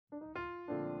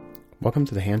Welcome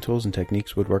to the Hand Tools and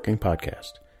Techniques Woodworking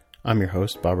Podcast. I'm your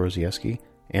host, Bob Rosieski,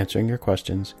 answering your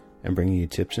questions and bringing you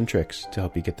tips and tricks to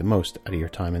help you get the most out of your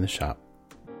time in the shop.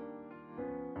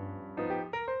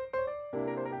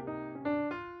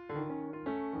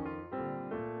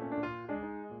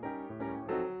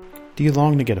 Do you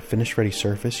long to get a finish-ready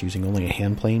surface using only a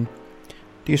hand plane?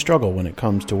 Do you struggle when it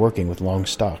comes to working with long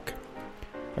stock?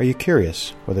 Are you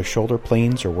curious whether shoulder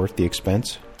planes are worth the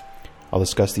expense? I'll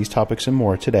discuss these topics and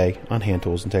more today on Hand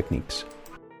Tools and Techniques.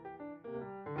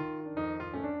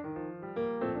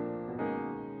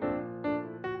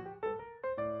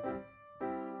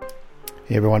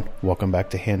 Hey everyone, welcome back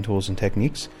to Hand Tools and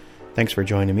Techniques. Thanks for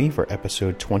joining me for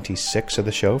episode 26 of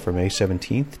the show for May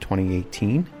 17th,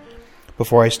 2018.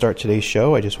 Before I start today's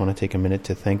show, I just want to take a minute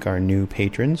to thank our new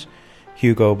patrons,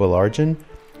 Hugo Belargin,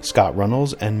 Scott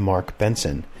Runnels, and Mark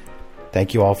Benson.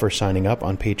 Thank you all for signing up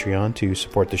on Patreon to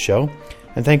support the show,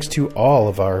 and thanks to all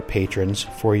of our patrons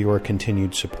for your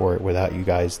continued support. Without you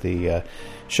guys, the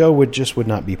show would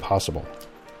not be possible.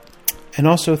 And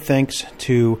also thanks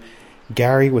to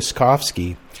Gary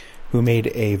Wiskowski, who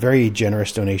made a very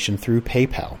generous donation through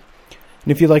PayPal.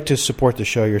 And if you'd like to support the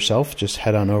show yourself, just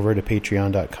head on over to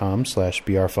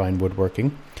patreon.com/brfinewoodworking.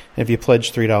 And if you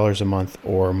pledge $3 a month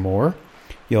or more,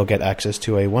 you'll get access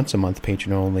to a once-a-month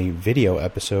patron-only video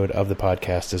episode of the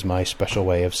podcast as my special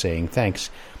way of saying thanks.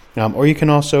 Or you can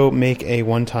also make a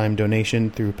one-time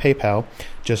donation through PayPal,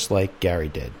 just like Gary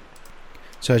did.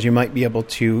 So as you might be able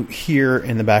to hear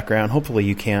in the background, hopefully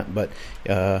you can't, but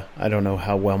I don't know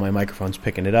how well my microphone's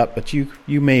picking it up, but you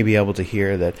may be able to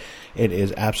hear that it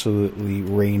is absolutely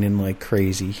raining like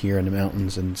crazy here in the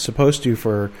mountains, and supposed to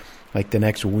for like the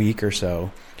next week or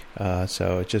so.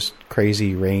 So it's just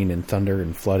crazy rain and thunder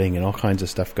and flooding and all kinds of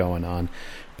stuff going on.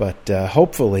 But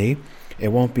hopefully it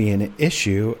won't be an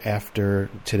issue after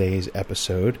today's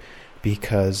episode,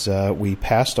 because we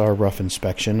passed our rough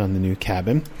inspection on the new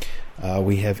cabin.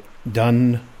 We have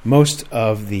done most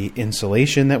of the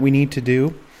insulation that we need to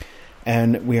do,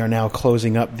 and we are now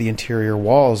closing up the interior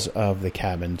walls of the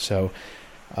cabin. So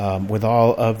with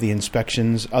all of the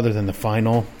inspections, other than the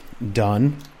final,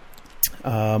 done,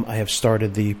 I have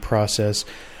started the process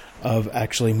of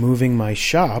actually moving my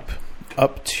shop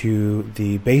up to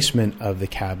the basement of the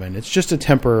cabin. It's just a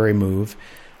temporary move,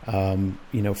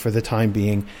 for the time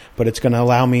being, but it's going to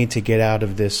allow me to get out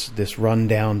of this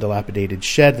rundown, dilapidated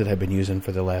shed that I've been using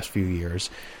for the last few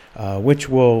years, which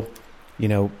will,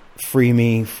 free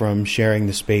me from sharing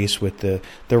the space with the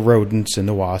rodents and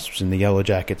the wasps and the yellow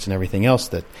jackets and everything else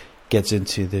that gets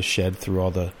into this shed through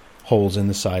all the holes in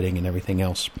the siding and everything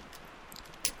else.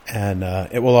 And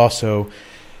it will also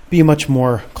be a much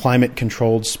more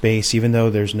climate-controlled space, even though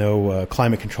there's no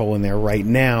climate control in there right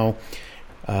now.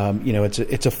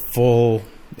 It's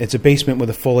a basement with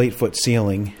a full 8-foot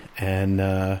ceiling,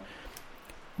 and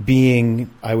being,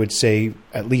 I would say,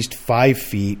 at least 5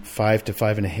 feet, 5 to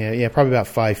 5.5, probably about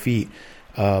 5 feet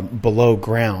below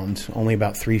ground. Only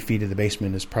about 3 feet of the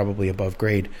basement is probably above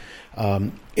grade.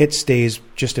 It stays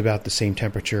just about the same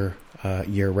temperature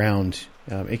year round.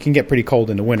 It can get pretty cold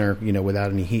in the winter,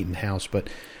 without any heat in the house, but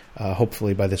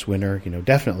hopefully by this winter,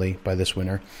 definitely by this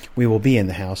winter, we will be in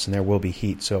the house and there will be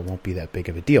heat, so it won't be that big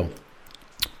of a deal.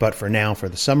 But for now, for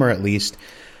the summer at least,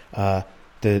 the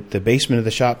basement of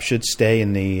the shop should stay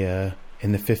in the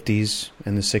 50s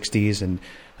and the 60s, and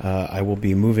I will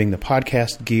be moving the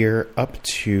podcast gear up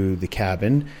to the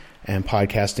cabin and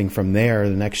podcasting from there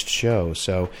the next show.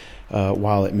 So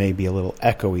while it may be a little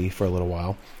echoey for a little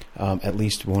while, at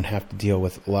least we won't have to deal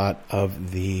with a lot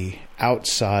of the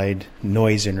outside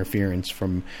noise interference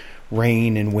from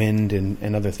rain and wind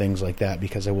and other things like that,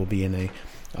 because I will be in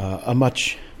a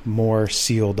much more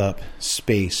sealed up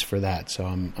space for that. So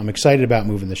I'm excited about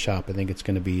moving the shop. I think it's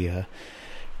going to be a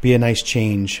nice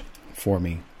change for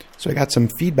me. So I got some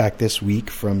feedback this week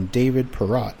from David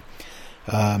Perrott.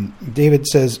 David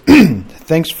says,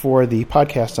 thanks for the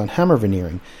podcast on hammer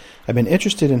veneering. I've been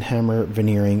interested in hammer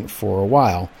veneering for a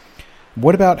while.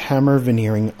 What about hammer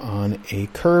veneering on a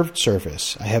curved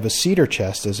surface? I have a cedar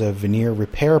chest as a veneer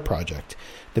repair project.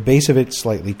 The base of it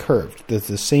slightly curved. Does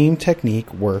the same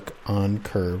technique work on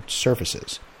curved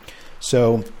surfaces?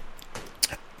 So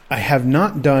I have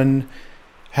not done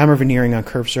hammer veneering on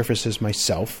curved surfaces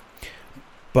myself,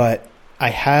 but I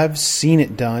have seen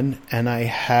it done, and I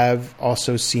have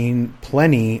also seen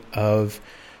plenty of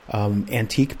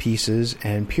antique pieces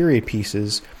and period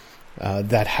pieces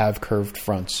that have curved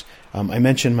fronts. I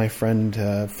mentioned my friend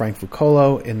Frank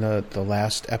Vuccolo in the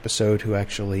last episode, who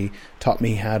actually taught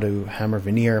me how to hammer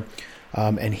veneer,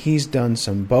 and he's done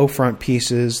some bow front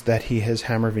pieces that he has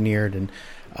hammer veneered, and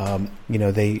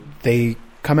they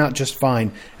come out just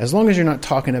fine, as long as you're not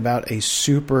talking about a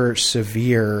super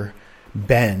severe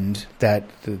bend that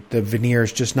the veneer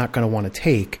is just not going to want to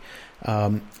take.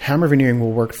 Hammer veneering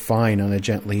will work fine on a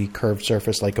gently curved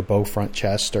surface like a bow front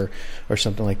chest or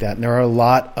something like that. And there are a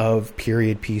lot of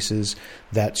period pieces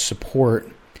that support,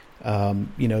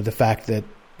 the fact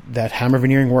that hammer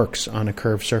veneering works on a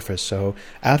curved surface. So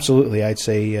absolutely, I'd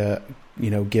say,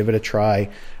 give it a try.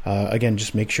 Again,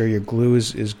 just make sure your glue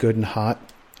is good and hot.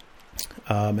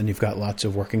 And you've got lots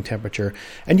of working temperature,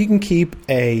 and you can keep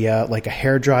a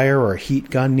hair dryer or a heat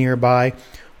gun nearby.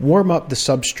 Warm up the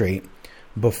substrate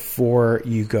before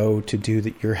you go to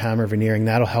do your hammer veneering.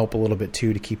 That'll help a little bit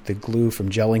too to keep the glue from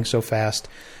gelling so fast.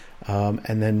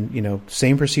 And then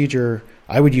same procedure.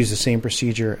 I would use the same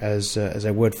procedure as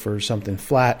I would for something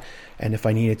flat. And if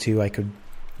I needed to, I could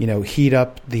heat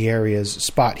up the areas,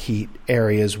 spot heat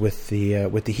areas with the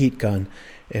heat gun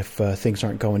if things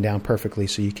aren't going down perfectly.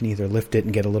 So you can either lift it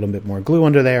and get a little bit more glue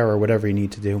under there or whatever you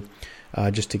need to do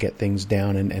just to get things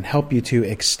down and help you to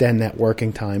extend that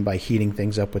working time by heating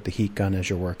things up with the heat gun as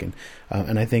you're working.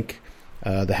 And I think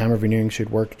the hammer veneering should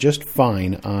work just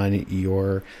fine on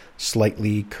your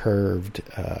slightly curved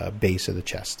base of the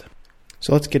chest.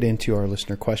 So let's get into our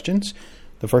listener questions.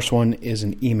 The first one is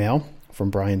an email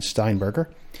from Brian Steinberger.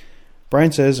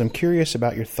 Brian says, I'm curious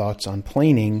about your thoughts on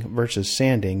planing versus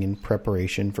sanding in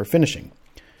preparation for finishing.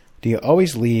 Do you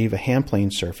always leave a hand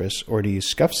plane surface or do you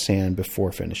scuff sand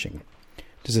before finishing?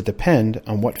 Does it depend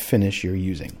on what finish you're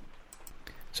using?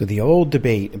 So the old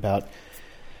debate about,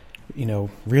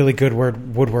 really good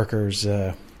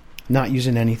woodworkers not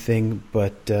using anything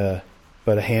but a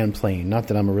hand plane. Not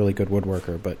that I'm a really good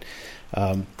woodworker, but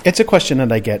it's a question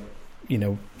that I get,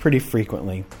 pretty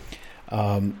frequently.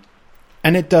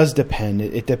 And it does depend.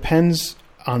 It depends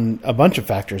on a bunch of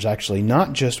factors, actually,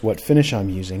 not just what finish I'm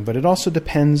using, but it also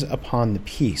depends upon the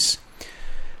piece.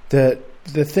 The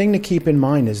thing to keep in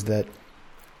mind is that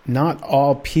not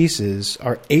all pieces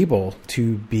are able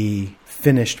to be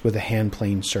finished with a hand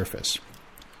plane surface.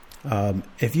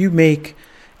 If you make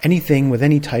anything with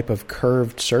any type of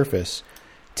curved surface,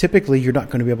 typically you're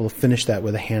not going to be able to finish that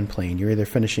with a hand plane. You're either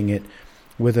finishing it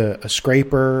with a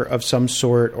scraper of some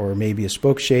sort or maybe a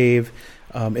spoke shave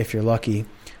if you're lucky.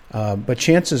 But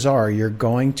chances are you're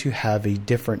going to have a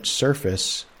different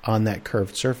surface on that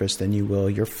curved surface than you will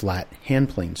your flat hand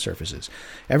plane surfaces.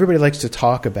 Everybody likes to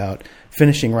talk about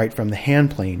finishing right from the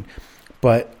hand plane,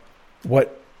 but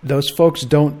what those folks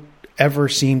don't ever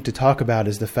seem to talk about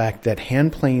is the fact that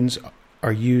hand planes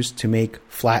are used to make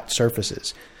flat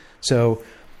surfaces. So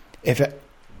if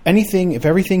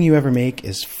everything you ever make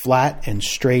is flat and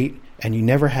straight and you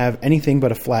never have anything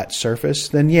but a flat surface,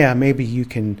 then yeah, maybe you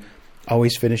can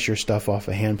always finish your stuff off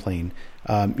a hand plane.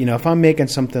 If I'm making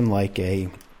something like a,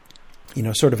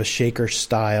 sort of a shaker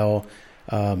style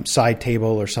side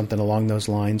table or something along those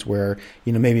lines where,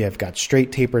 maybe I've got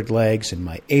straight tapered legs and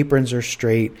my aprons are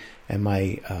straight and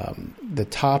my the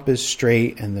top is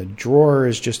straight and the drawer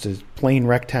is just a plain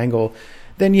rectangle,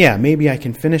 then yeah, maybe I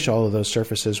can finish all of those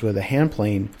surfaces with a hand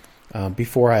plane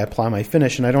before I apply my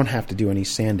finish and I don't have to do any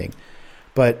sanding.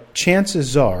 But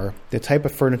chances are the type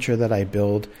of furniture that I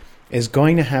build is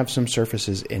going to have some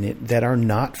surfaces in it that are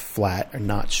not flat or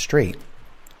not straight.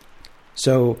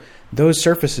 So those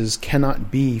surfaces cannot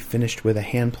be finished with a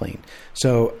hand plane.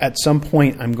 So at some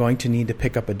point, I'm going to need to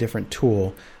pick up a different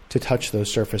tool to touch those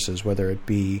surfaces, whether it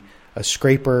be a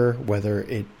scraper, whether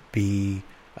it be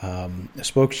a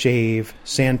spoke shave,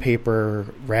 sandpaper,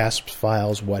 rasps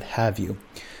files, what have you.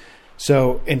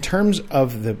 So in terms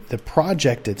of the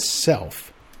project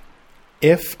itself,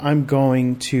 if I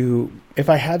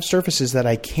have surfaces that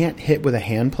I can't hit with a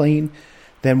hand plane,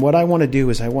 then what I want to do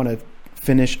is I want to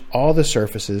finish all the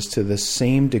surfaces to the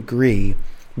same degree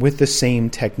with the same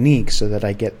technique so that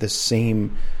I get the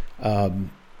same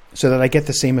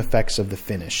effects of the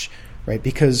finish, right?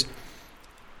 Because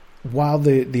while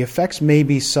the effects may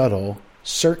be subtle,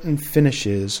 certain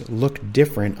finishes look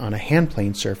different on a hand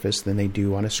plane surface than they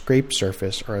do on a scraped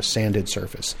surface or a sanded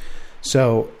surface.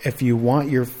 So if you want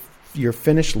your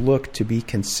finished look to be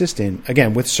consistent,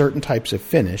 again, with certain types of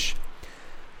finish,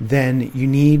 then you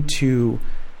need to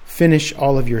finish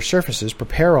all of your surfaces,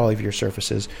 prepare all of your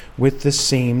surfaces with the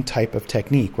same type of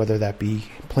technique, whether that be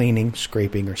planing,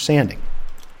 scraping, or sanding.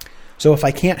 So if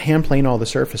I can't hand plane all the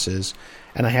surfaces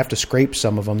and I have to scrape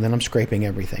some of them, then I'm scraping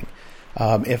everything.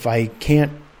 If I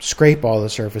can't scrape all the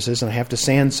surfaces and I have to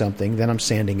sand something, then I'm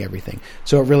sanding everything.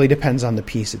 So it really depends on the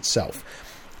piece itself.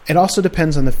 It also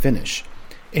depends on the finish.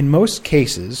 In most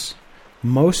cases,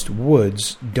 most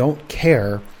woods don't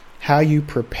care how you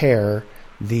prepare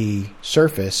the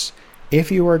surface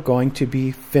if you are going to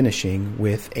be finishing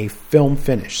with a film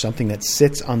finish, something that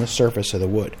sits on the surface of the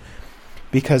wood.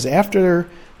 Because after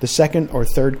the second or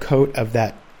third coat of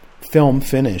that film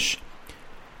finish,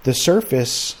 the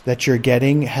surface that you're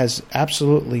getting has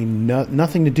absolutely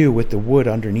nothing to do with the wood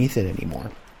underneath it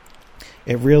anymore.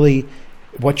 It really,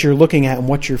 what you're looking at and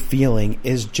what you're feeling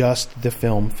is just the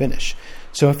film finish.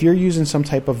 So if you're using some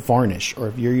type of varnish, or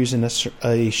if you're using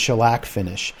a shellac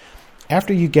finish,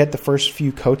 after you get the first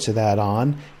few coats of that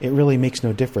on, it really makes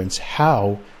no difference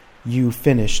how you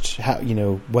finished,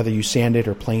 whether you sanded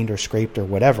or planed or scraped or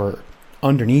whatever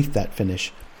underneath that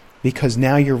finish, because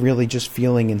now you're really just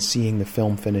feeling and seeing the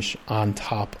film finish on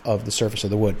top of the surface of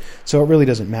the wood. So it really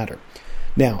doesn't matter.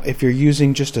 Now, if you're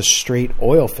using just a straight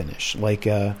oil finish, like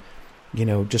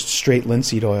just straight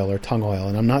linseed oil or tung oil,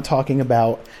 and I'm not talking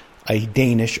about a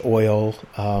Danish oil,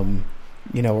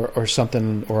 or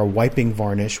something, or a wiping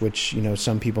varnish, which,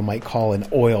 some people might call an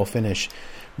oil finish.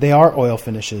 They are oil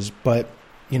finishes, but,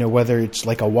 whether it's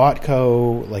like a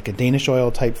Watco, like a Danish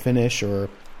oil type finish, or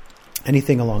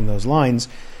anything along those lines,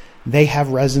 they have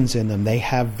resins in them, they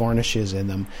have varnishes in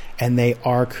them, and they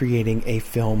are creating a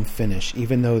film finish.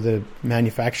 Even though the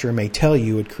manufacturer may tell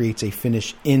you it creates a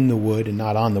finish in the wood and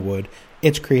not on the wood,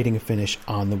 it's creating a finish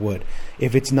on the wood.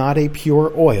 If it's not a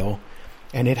pure oil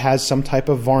and it has some type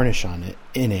of varnish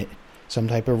in it, some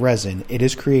type of resin, it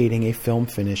is creating a film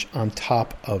finish on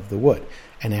top of the wood.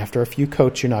 And after a few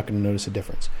coats, you're not going to notice a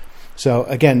difference. So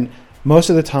again,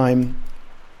 most of the time,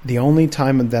 the only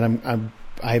time that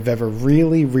I've ever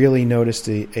really, really noticed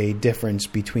a difference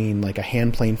between like a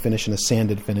hand plane finish and a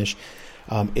sanded finish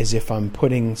is if I'm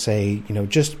putting, say,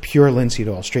 just pure linseed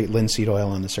oil, straight linseed oil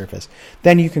on the surface.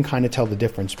 Then you can kind of tell the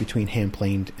difference between hand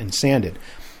planed and sanded.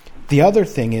 The other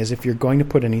thing is if you're going to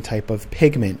put any type of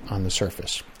pigment on the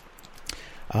surface.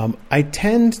 I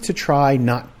tend to try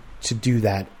not to do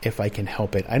that if I can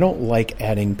help it. I don't like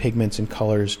adding pigments and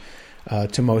colors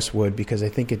to most wood because I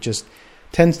think it just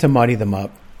tends to muddy them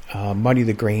up. Muddy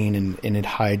the grain and it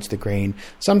hides the grain.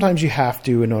 Sometimes you have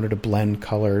to in order to blend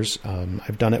colors.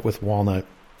 I've done it with walnut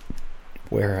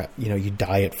where you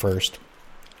dye it first,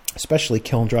 especially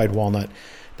kiln dried walnut.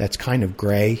 That's kind of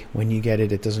gray when you get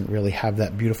it. It doesn't really have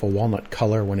that beautiful walnut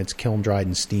color when it's kiln dried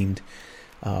and steamed.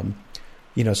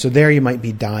 So there you might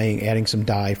be adding some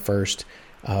dye first.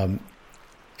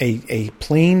 A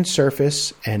plain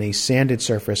surface and a sanded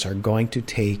surface are going to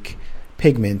take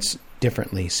pigments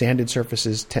differently. Sanded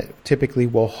surfaces typically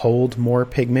will hold more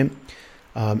pigment,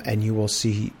 and you will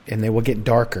see, and they will get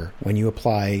darker when you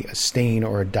apply a stain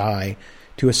or a dye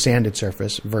to a sanded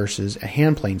surface versus a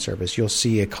hand plane surface. You'll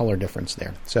see a color difference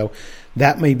there. So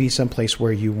that may be some place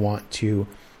where you want to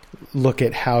look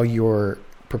at how you're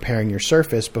preparing your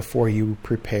surface before you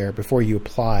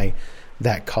apply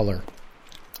that color.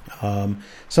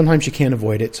 Sometimes you can't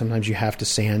avoid it. Sometimes you have to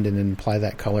sand and then apply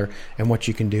that color. And what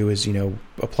you can do is,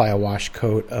 apply a wash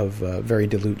coat of very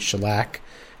dilute shellac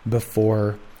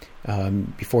before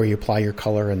you apply your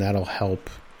color, and that'll help,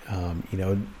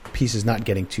 pieces not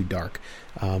getting too dark.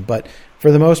 But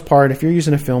for the most part, if you're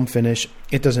using a film finish,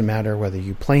 it doesn't matter whether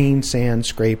you plane, sand,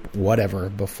 scrape, whatever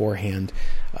beforehand,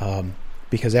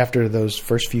 because after those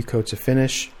first few coats of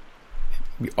finish,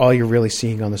 all you're really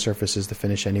seeing on the surface is the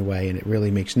finish anyway, and it really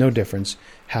makes no difference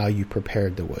how you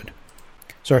prepared the wood.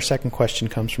 So our second question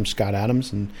comes from Scott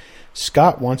Adams, and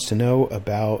Scott wants to know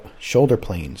about shoulder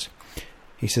planes.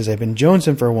 He says, I've been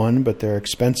jonesing for one, but they're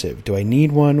expensive. Do I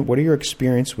need one? What are your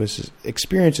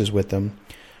experiences with them?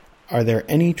 Are there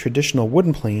any traditional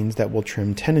wooden planes that will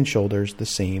trim tenon shoulders the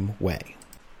same way?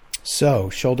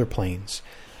 So, shoulder planes.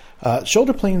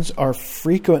 Shoulder planes are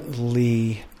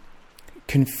frequently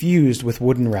confused with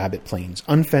wooden rabbet planes,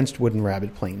 unfenced wooden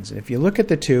rabbet planes. And if you look at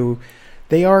the two,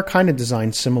 they are kind of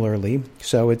designed similarly,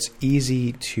 so it's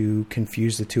easy to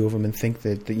confuse the two of them and think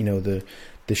that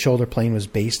the shoulder plane was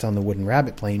based on the wooden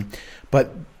rabbet plane.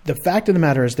 But the fact of the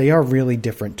matter is they are really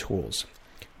different tools.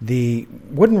 The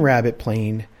wooden rabbet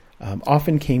plane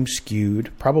often came skewed,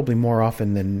 probably more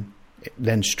often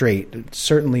than straight. It's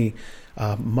certainly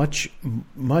much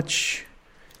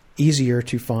easier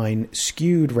to find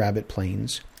skewed rabbet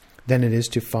planes than it is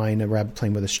to find a rabbet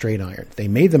plane with a straight iron. They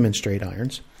made them in straight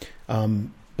irons,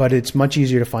 but it's much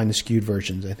easier to find the skewed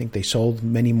versions. I think they sold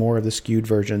many more of the skewed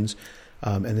versions,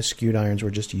 and the skewed irons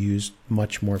were just used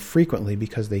much more frequently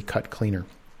because they cut cleaner.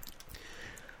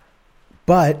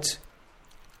 But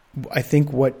I think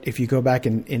if you go back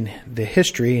in the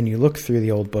history and you look through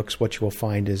the old books, what you will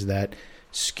find is that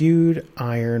skewed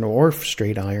iron or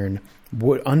straight iron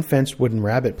unfenced wooden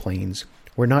rabbet planes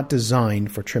were not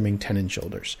designed for trimming tenon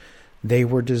shoulders. They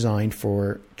were designed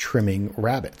for trimming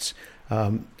rabbets.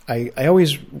 I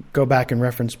always go back and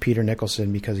reference Peter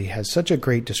Nicholson because he has such a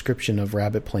great description of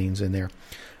rabbet planes in there.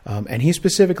 And he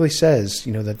specifically says,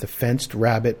 that the fenced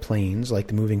rabbet planes, like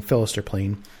the moving Philister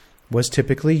plane, was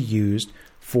typically used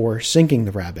for sinking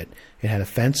the rabbet. It had a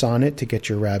fence on it to get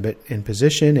your rabbet in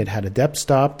position. It had a depth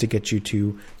stop to get you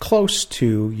to close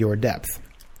to your depth.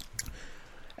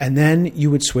 And then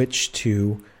you would switch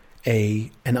to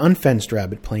an unfenced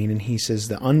rabbet plane, and he says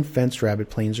the unfenced rabbet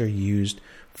planes are used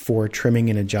for trimming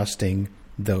and adjusting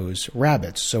those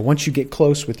rabbets. So once you get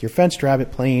close with your fenced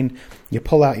rabbet plane, you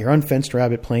pull out your unfenced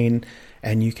rabbet plane,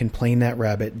 and you can plane that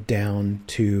rabbet down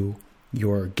to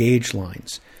your gauge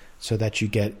lines so that you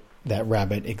get that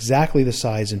rabbet exactly the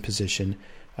size and position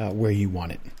where you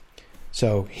want it.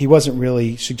 So he wasn't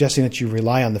really suggesting that you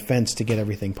rely on the fence to get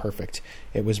everything perfect.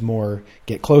 It was more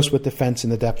get close with the fence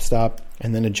and the depth stop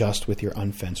and then adjust with your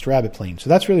unfenced rabbet plane. So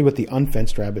that's really what the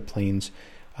unfenced rabbet planes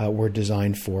were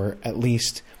designed for, at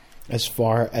least as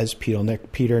far as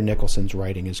Peter Nicholson's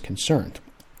writing is concerned.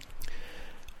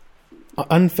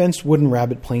 Unfenced wooden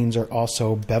rabbet planes are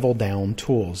also bevel down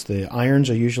tools. The irons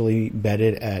are usually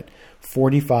bedded at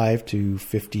 45 to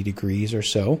 50 degrees or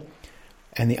so,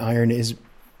 and the iron is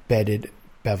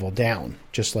bevel down,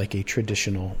 just like a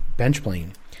traditional bench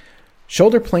plane.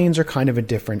 Shoulder planes are kind of a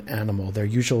different animal. They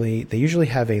usually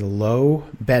have a low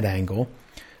bed angle,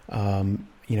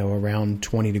 around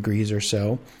 20 degrees or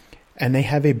so, and they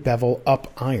have a bevel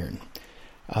up iron.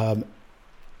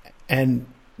 And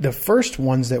the first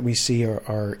ones that we see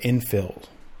are infilled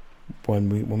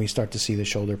when we start to see the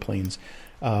shoulder planes.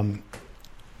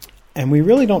 And we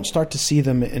really don't start to see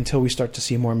them until we start to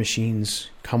see more machines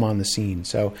come on the scene.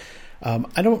 So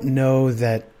I don't know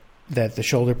that the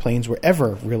shoulder planes were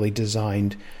ever really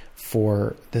designed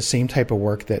for the same type of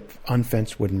work that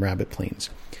unfenced wooden rabbet planes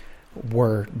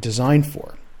were designed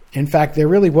for. In fact, there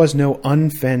really was no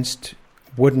unfenced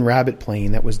wooden rabbet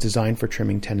plane that was designed for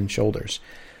trimming tenon shoulders.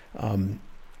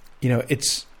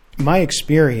 It's my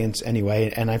experience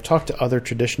anyway, and I've talked to other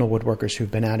traditional woodworkers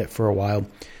who've been at it for a while.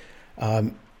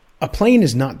 A plane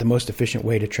is not the most efficient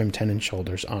way to trim tenon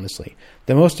shoulders, honestly.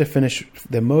 The most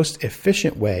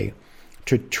efficient way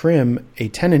to trim a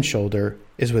tenon shoulder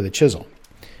is with a chisel.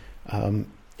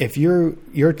 If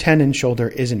your tenon shoulder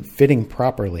isn't fitting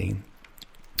properly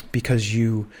because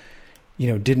you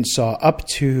didn't saw up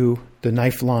to the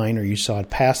knife line or you sawed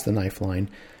past the knife line,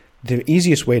 the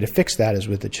easiest way to fix that is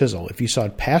with the chisel. If you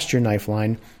sawed past your knife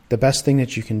line, the best thing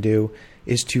that you can do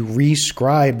is to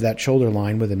re-scribe that shoulder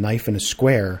line with a knife and a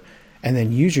square, and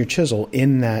then use your chisel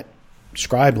in that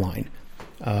scribe line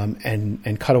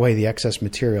and cut away the excess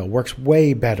material. Works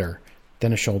way better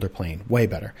than a shoulder plane, way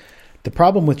better. The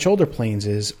problem with shoulder planes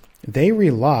is they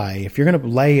rely, if you're going to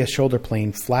lay a shoulder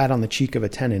plane flat on the cheek of a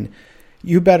tenon,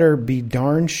 you better be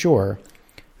darn sure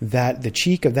that the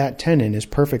cheek of that tenon is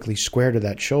perfectly square to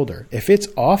that shoulder. If it's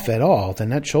off at all, then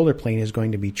that shoulder plane is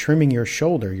going to be trimming your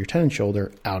shoulder, your tenon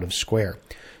shoulder, out of square.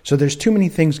 So there's too many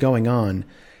things going on.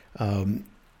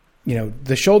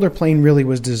 The shoulder plane really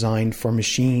was designed for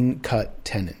machine cut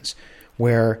tenons,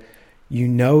 where you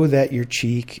know that your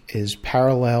cheek is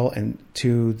parallel and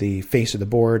to the face of the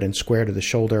board and square to the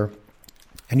shoulder,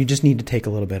 and you just need to take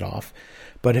a little bit off.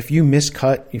 But if you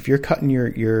miscut, if you're cutting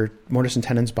your mortise and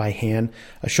tenons by hand,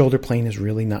 a shoulder plane is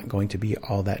really not going to be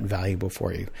all that valuable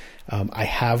for you. I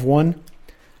have one,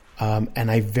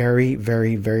 and I very,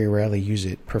 very, very rarely use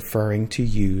it, preferring to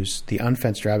use the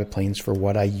unfenced rabbet planes for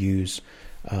what I use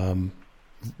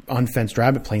unfenced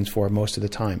rabbet planes for most of the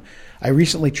time. I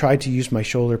recently tried to use my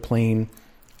shoulder plane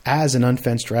as an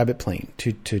unfenced rabbet plane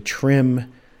to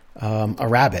trim a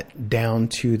rabbet down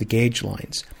to the gauge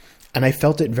lines. And I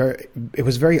felt it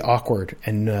was very awkward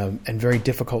and very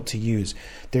difficult to use.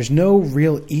 There's no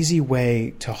real easy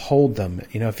way to hold them.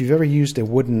 If you've ever used a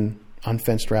wooden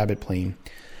unfenced rabbet plane,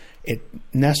 it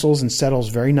nestles and settles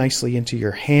very nicely into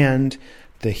your hand.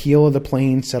 The heel of the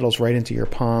plane settles right into your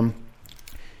palm.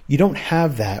 You don't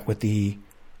have that with the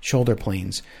shoulder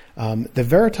planes. The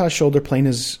Veritas shoulder plane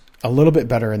is a little bit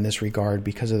better in this regard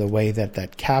because of the way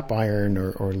that cap iron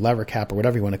or lever cap or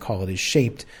whatever you want to call it is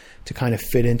shaped to kind of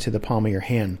fit into the palm of your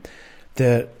hand.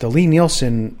 The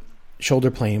Lie-Nielsen shoulder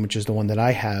plane, which is the one that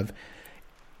I have,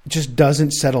 just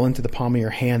doesn't settle into the palm of your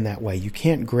hand that way. You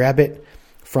can't grab it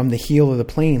from the heel of the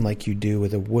plane like you do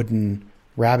with a wooden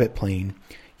rabbet plane.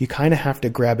 You kind of have to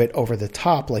grab it over the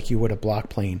top like you would a block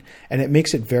plane. And it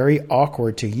makes it very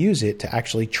awkward to use it to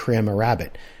actually trim a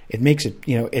rabbet. It makes it,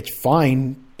 it's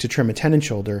fine to trim a tenon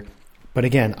shoulder, but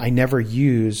again, I never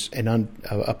use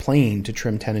a plane to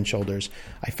trim tenon shoulders.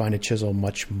 I find a chisel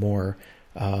much more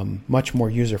much more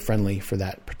user-friendly for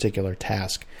that particular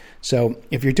task. So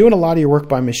if you're doing a lot of your work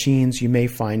by machines, you may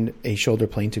find a shoulder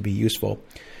plane to be useful.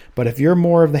 But if you're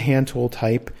more of the hand tool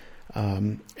type,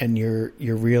 and you're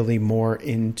really more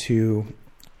into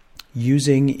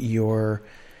using your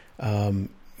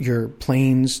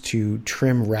planes to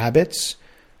trim rabbets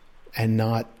and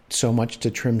not so much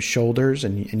to trim shoulders,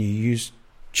 and you use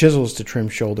chisels to trim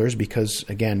shoulders because,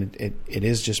 again, it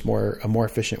is just a more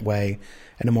efficient way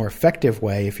and a more effective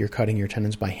way if you're cutting your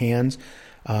tendons by hands.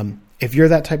 If you're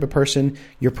that type of person,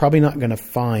 you're probably not going to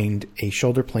find a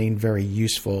shoulder plane very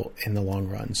useful in the long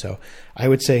run. So I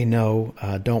would say no,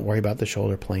 don't worry about the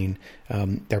shoulder plane.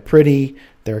 They're pretty,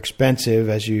 they're expensive,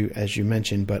 as you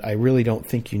mentioned, but I really don't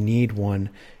think you need one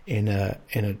in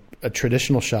a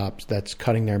traditional shop that's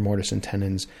cutting their mortise and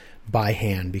tendons by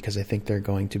hand, because I think they're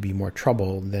going to be more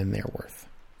trouble than they're worth.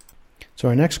 So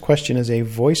our next question is a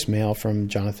voicemail from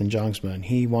Jonathan Jongsma, and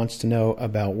he wants to know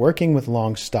about working with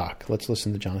long stock. Let's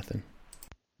listen to Jonathan.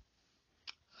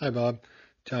 Hi, Bob.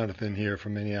 Jonathan here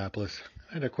from Minneapolis.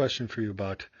 I had a question for you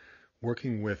about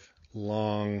working with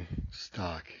long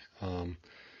stock.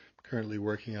 Currently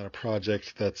working on a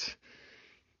project that's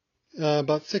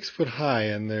about 6 foot high,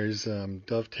 and there's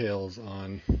dovetails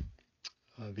on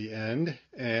the end,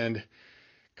 and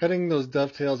cutting those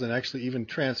dovetails and actually even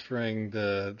transferring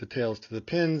the tails to the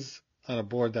pins on a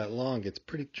board that long gets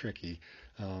pretty tricky.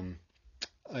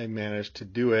 I managed to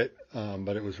do it,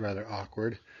 but it was rather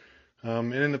awkward.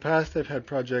 And in the past, I've had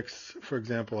projects, for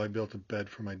example, I built a bed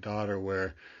for my daughter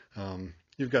where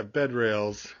you've got bed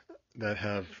rails that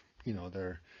have,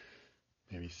 they're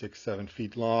maybe 6-7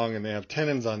 feet long, and they have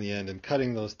tenons on the end, and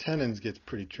cutting those tenons gets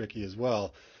pretty tricky as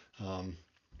well.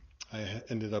 I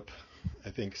ended up,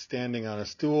 I think, standing on a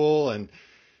stool, and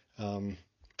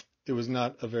it was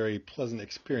not a very pleasant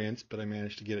experience, but I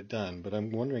managed to get it done. But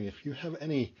I'm wondering if you have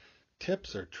any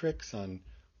tips or tricks on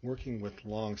working with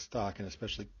long stock, and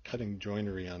especially cutting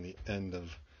joinery on the end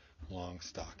of long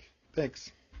stock.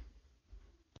 Thanks.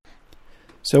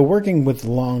 So working with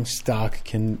long stock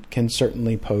can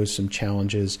certainly pose some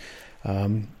challenges.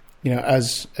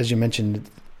 As you mentioned,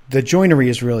 the joinery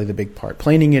is really the big part.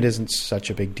 Planing it isn't such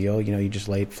a big deal. You just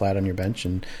lay it flat on your bench,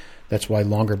 and that's why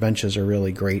longer benches are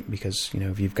really great, because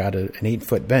if you've got an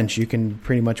 8-foot bench, you can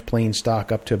pretty much plane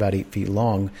stock up to about 8 feet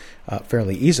long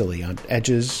fairly easily on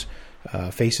edges,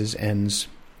 faces, ends.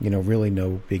 Really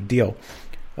no big deal.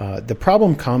 The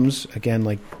problem comes, again,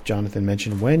 like Jonathan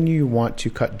mentioned, when you want to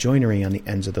cut joinery on the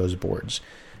ends of those boards,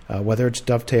 whether it's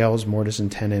dovetails, mortise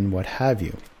and tenon, what have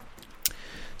you.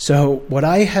 So what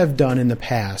I have done in the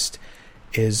past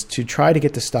is to try to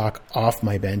get the stock off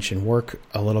my bench and work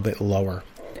a little bit lower.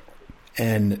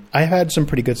 And I had some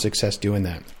pretty good success doing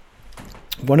that.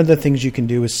 One of the things you can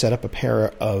do is set up a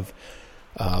pair of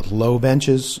low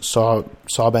benches, saw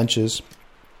benches.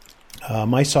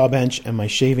 My saw bench and my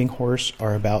shaving horse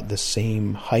are about the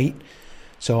same height,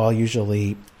 so I'll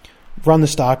usually run the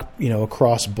stock,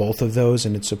 across both of those,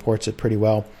 and it supports it pretty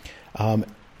well.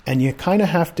 And you kind of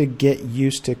have to get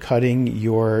used to cutting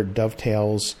your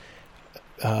dovetails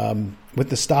with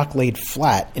the stock laid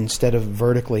flat instead of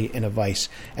vertically in a vise,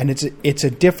 and it's a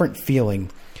different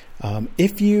feeling.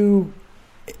 If you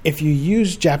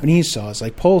use Japanese saws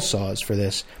like pole saws for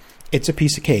this, it's a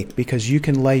piece of cake, because you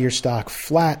can lay your stock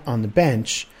flat on the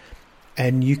bench,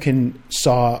 and you can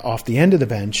saw off the end of the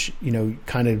bench,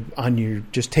 kind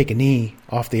of just take a knee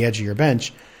off the edge of your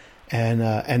bench,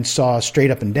 and saw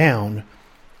straight up and down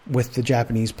with the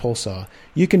Japanese pole saw.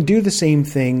 You can do the same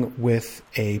thing with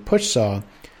a push saw,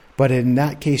 but in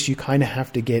that case, you kind of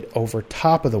have to get over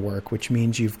top of the work, which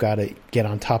means you've got to get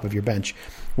on top of your bench,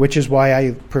 which is why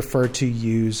I prefer to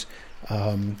use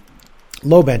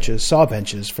low benches, saw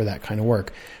benches for that kind of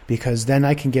work, because then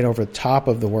I can get over the top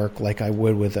of the work like I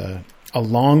would with a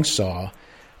long saw,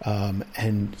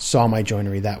 and saw my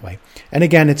joinery that way. And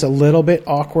again, it's a little bit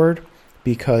awkward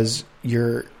because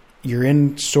you're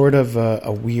in sort of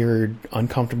a weird,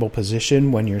 uncomfortable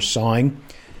position when you're sawing,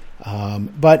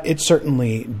 but it's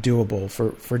certainly doable.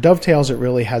 For dovetails, it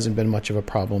really hasn't been much of a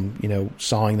problem,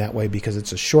 sawing that way, because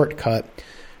it's a shortcut.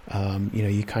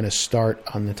 You kind of start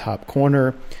on the top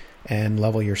corner and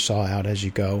level your saw out as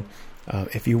you go.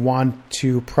 If you want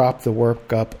to prop the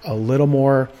work up a little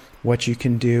more, what you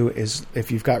can do is,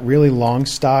 if you've got really long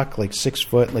stock, like 6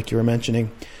 foot, like you were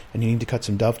mentioning, and you need to cut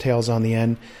some dovetails on the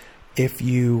end, if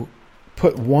you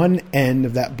put one end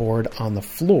of that board on the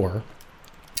floor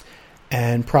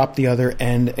and prop the other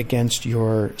end against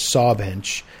your saw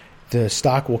bench, the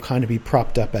stock will kind of be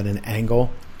propped up at an angle,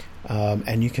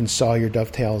 and you can saw your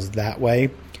dovetails that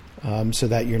way, so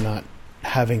that you're not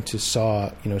having to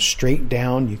saw, straight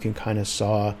down. You can kind of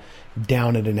saw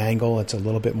down at an angle. It's a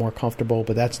little bit more comfortable,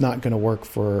 but that's not going to work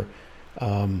for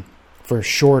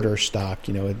shorter stock.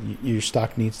 Your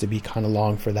stock needs to be kind of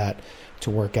long for that to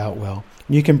work out well.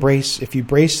 You can if you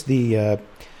brace the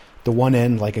one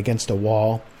end like against a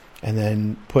wall, and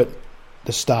then put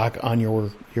the stock on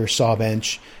your saw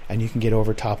bench, and you can get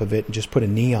over top of it and just put a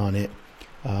knee on it.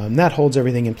 That holds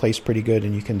everything in place pretty good,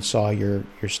 and you can saw your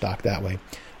stock that way.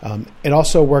 It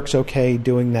also works okay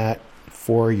doing that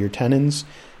for your tenons.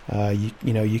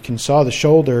 You can saw the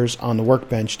shoulders on the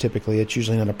workbench. Typically, it's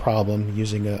usually not a problem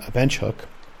using a bench hook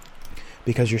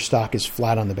because your stock is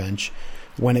flat on the bench.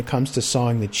 When it comes to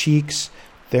sawing the cheeks,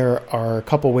 there are a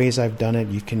couple ways I've done it.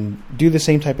 You can do the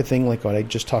same type of thing like what I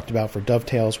just talked about for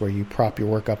dovetails, where you prop your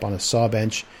work up on a saw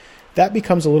bench. That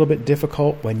becomes a little bit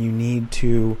difficult when you need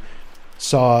to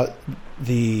saw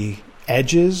the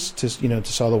edges to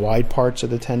saw the wide parts of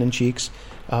the tenon cheeks.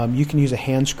 You can use a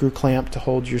hand screw clamp to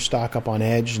hold your stock up on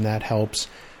edge, and that helps.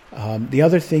 The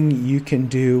other thing you can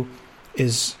do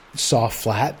is saw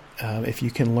flat. If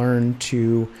you can learn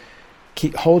to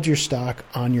hold your stock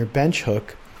on your bench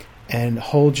hook and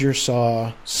hold your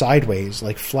saw sideways,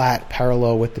 like flat,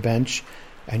 parallel with the bench,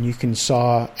 and you can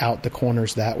saw out the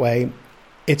corners that way.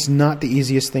 It's not the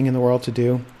easiest thing in the world to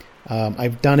do.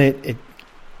 I've done it.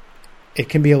 It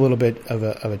can be a little bit of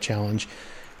a challenge.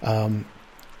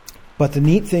 But the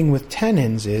neat thing with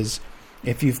tenons is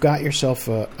if you've got yourself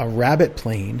a rabbet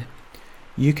plane,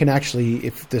 you can actually,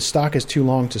 if the stock is too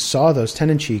long to saw those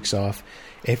tenon cheeks off,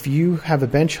 if you have a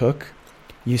bench hook,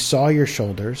 you saw your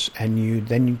shoulders, and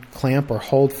then you clamp or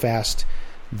hold fast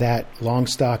that long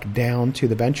stock down to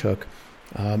the bench hook,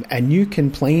 and you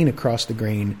can plane across the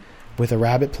grain with a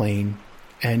rabbet plane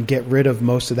and get rid of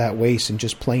most of that waste and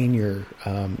just plane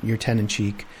your tenon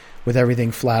cheek with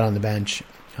everything flat on the bench,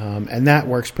 and that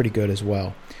works pretty good as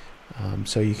well.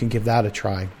 So you can give that a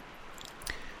try.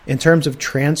 In terms of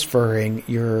transferring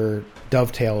your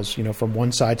dovetails, from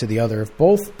one side to the other, if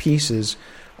both pieces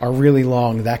are really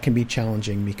long, that can be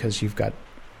challenging because you've got,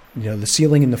 the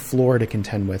ceiling and the floor to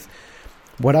contend with.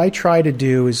 What I try to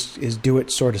do is do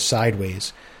it sort of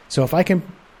sideways. So if I can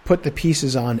put the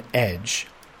pieces on edge,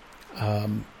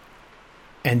 and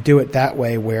do it that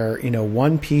way, where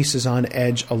one piece is on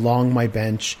edge along my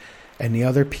bench, and the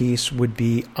other piece would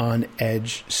be on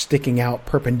edge, sticking out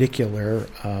perpendicular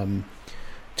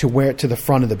to the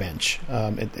front of the bench.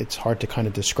 It's hard to kind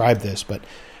of describe this, but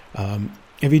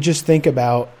if you just think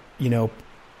about,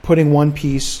 putting one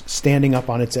piece standing up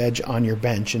on its edge on your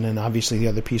bench, and then obviously the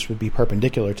other piece would be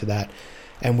perpendicular to that,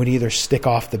 and would either stick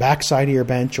off the back side of your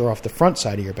bench or off the front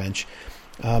side of your bench.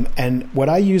 And what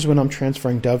I use when I'm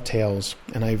transferring dovetails,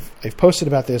 and I've posted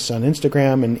about this on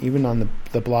Instagram and even on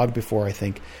the blog before, I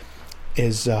think,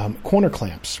 is corner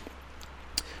clamps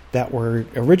that were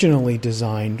originally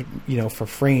designed,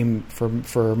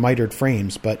 for mitered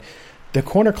frames, but the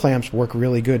corner clamps work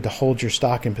really good to hold your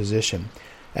stock in position.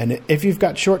 And if you've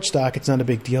got short stock, it's not a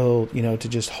big deal, to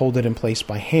just hold it in place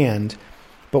by hand.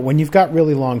 But when you've got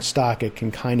really long stock, it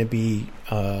can kind of be,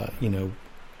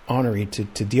 ornery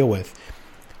to deal with.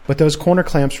 But those corner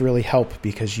clamps really help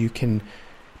because you can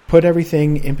put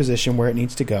everything in position where it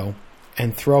needs to go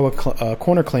and throw a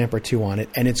corner clamp or two on it,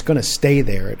 and it's going to stay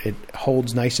there. It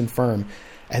holds nice and firm.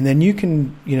 And then you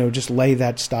can, just lay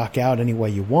that stock out any way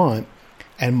you want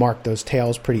and mark those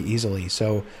tails pretty easily.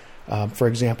 So, for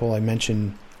example, I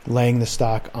mentioned laying the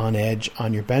stock on edge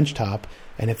on your bench top,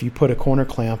 and if you put a corner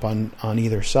clamp on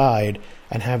either side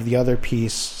and have the other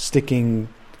piece sticking,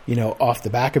 off the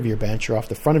back of your bench or off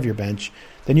the front of your bench,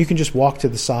 then you can just walk to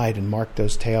the side and mark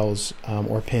those tails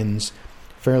or pins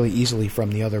fairly easily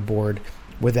from the other board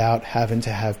without having to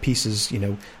have pieces,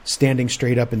 standing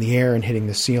straight up in the air and hitting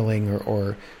the ceiling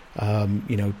or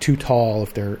too tall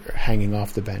if they're hanging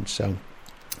off the bench. So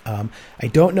I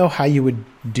don't know how you would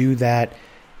do that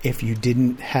if you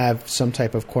didn't have some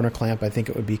type of corner clamp. I think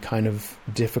it would be kind of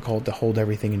difficult to hold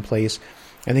everything in place.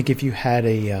 I think if you had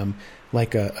a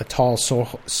tall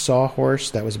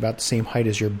sawhorse that was about the same height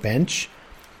as your bench,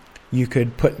 you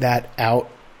could put that out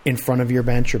in front of your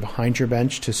bench or behind your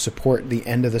bench to support the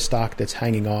end of the stock that's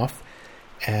hanging off,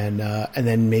 and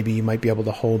then maybe you might be able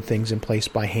to hold things in place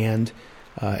by hand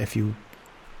if you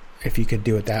could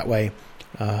do it that way.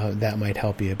 That might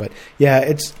help you. But yeah,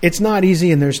 it's not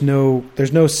easy, and there's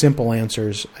no simple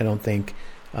answers, I don't think.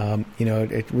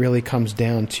 It really comes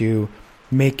down to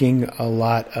making a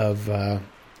lot of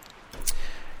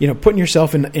putting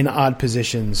yourself in odd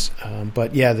positions.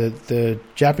 But yeah, the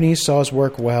Japanese saws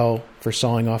work well for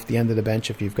sawing off the end of the bench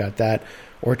if you've got that,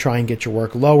 or try and get your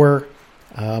work lower,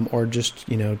 or just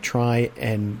try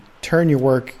and turn your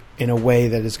work in a way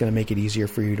that is going to make it easier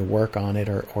for you to work on it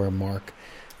or mark.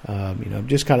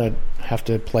 Just kind of have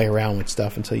to play around with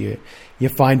stuff until you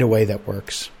find a way that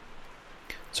works.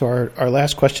 So our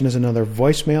last question is another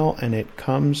voicemail, and it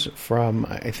comes from,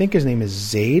 I think his name is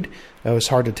Zaid. It was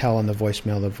hard to tell on the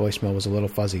voicemail. The voicemail was a little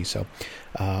fuzzy. So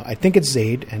I think it's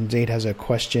Zaid, and Zaid has a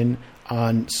question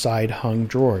on side-hung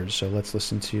drawers. So let's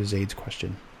listen to Zaid's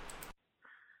question.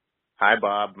 Hi,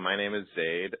 Bob. My name is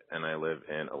Zaid, and I live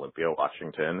in Olympia,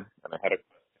 Washington. And I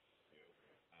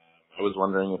was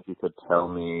wondering if you could tell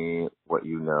me what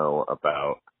you know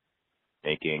about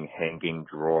making hanging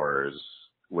drawers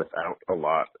without a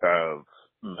lot of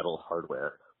metal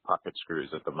hardware, pocket screws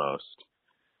at the most.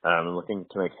 I'm looking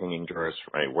to make hanging drawers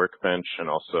for my workbench and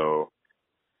also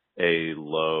a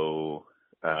low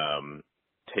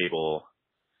table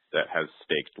that has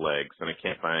staked legs. And I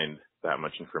can't find that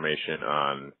much information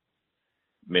on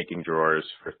making drawers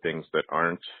for things that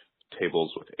aren't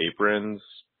tables with aprons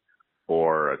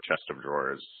or a chest of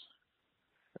drawers.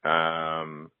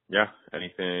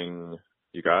 Anything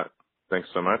you got? Thanks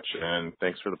so much, and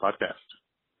thanks for the podcast.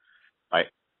 Bye.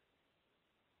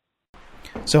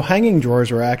 So hanging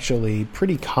drawers were actually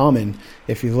pretty common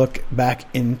if you look back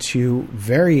into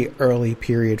very early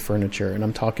period furniture, and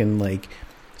I'm talking like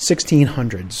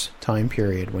 1600s time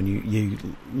period when you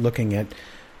looking at,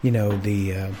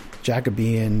 the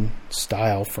Jacobean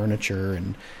style furniture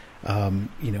and,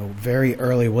 very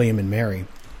early William and Mary.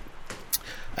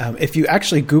 If you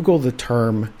actually Google the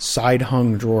term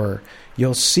side-hung drawer,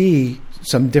 you'll see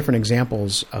some different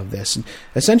examples of this. And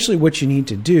essentially what you need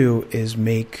to do is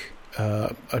make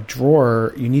a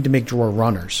drawer, you need to make drawer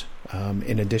runners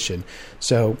in addition.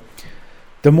 So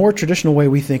the more traditional way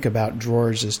we think about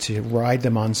drawers is to ride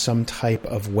them on some type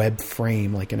of web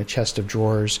frame, like in a chest of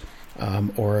drawers,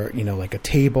 or, like a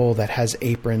table that has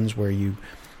aprons where you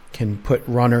can put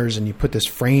runners and you put this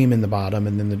frame in the bottom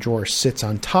and then the drawer sits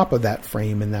on top of that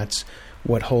frame, and that's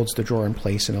what holds the drawer in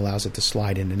place and allows it to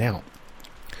slide in and out.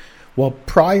 Well,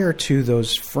 prior to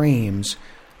those frames,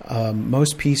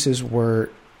 most pieces were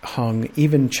hung,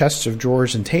 even chests of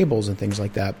drawers and tables and things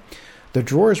like that. The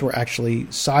drawers were actually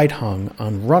side hung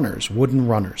on runners, wooden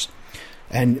runners.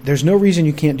 And there's no reason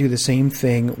you can't do the same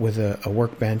thing with a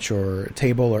workbench or a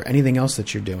table or anything else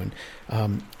that you're doing.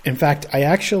 In fact, I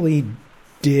actually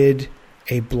did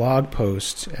a blog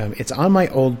post. It's on my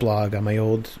old blog, on my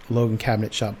old Logan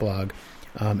Cabinet Shop blog.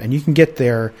 And you can get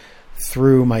there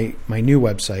through my new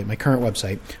website, my current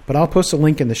website. But I'll post a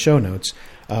link in the show notes.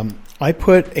 I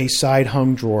put a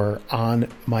side-hung drawer on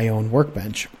my own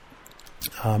workbench.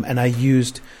 And I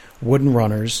used wooden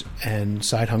runners and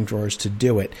side-hung drawers to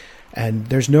do it. And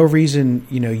there's no reason,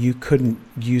 you couldn't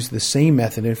use the same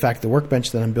method. In fact, the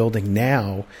workbench that I'm building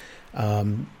now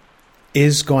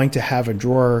is going to have a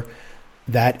drawer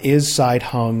that is side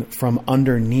hung from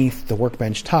underneath the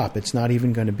workbench top. It's not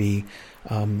even going to be,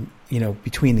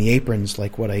 between the aprons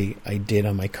like what I did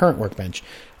on my current workbench.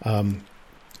 In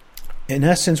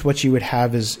essence, what you would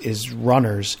have is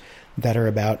runners that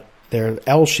are they're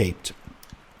L-shaped.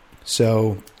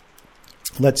 So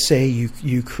let's say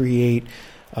you create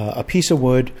a piece of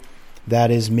wood that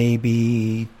is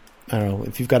maybe, I don't know,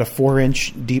 if you've got a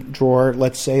 4-inch deep drawer,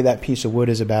 let's say that piece of wood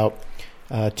is about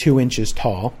 2 inches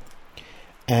tall,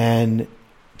 and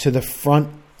to the front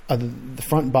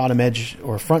bottom edge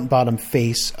or front bottom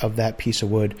face of that piece of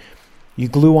wood, you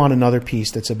glue on another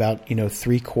piece that's about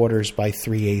 3/4 by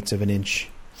 3/8 of an inch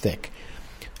thick.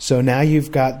 So now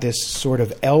you've got this sort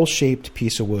of L-shaped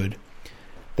piece of wood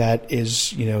that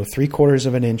is 3/4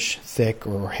 of an inch thick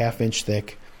or 1/2 inch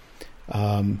thick,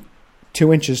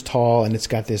 2 inches tall, and it's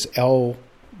got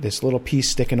this little piece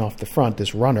sticking off the front,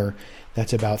 this runner,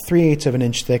 that's about 3/8 of an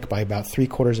inch thick by about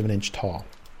 3/4 of an inch tall.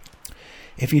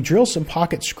 If you drill some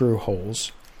pocket screw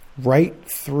holes right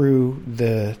through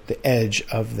the edge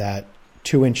of that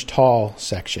 2-inch tall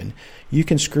section, you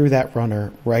can screw that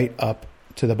runner right up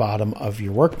to the bottom of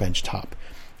your workbench top.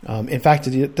 In fact,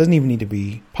 it doesn't even need to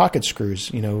be pocket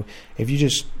screws. If you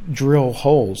just drill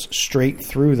holes straight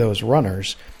through those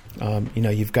runners,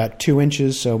 you've got 2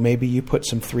 inches, so maybe you put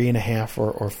some 3.5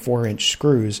 or 4-inch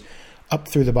screws up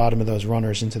through the bottom of those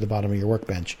runners into the bottom of your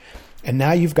workbench. And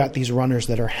now you've got these runners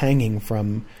that are hanging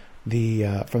from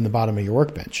the bottom of your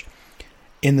workbench.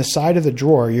 In the side of the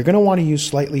drawer, you're going to want to use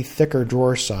slightly thicker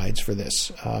drawer sides for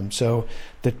this. So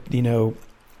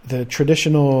the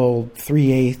traditional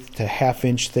 3/8 to 1/2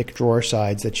 inch thick drawer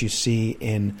sides that you see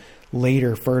in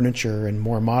later furniture and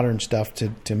more modern stuff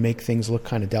to make things look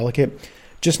kind of delicate,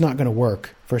 just not going to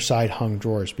work for side hung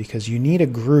drawers, because you need a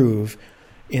groove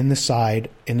in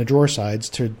the drawer sides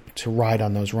to ride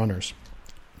on those runners.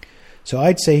 So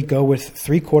I'd say go with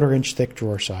 3/4 inch thick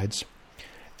drawer sides,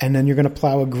 and then you're going to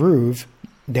plow a groove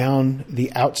down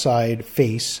the outside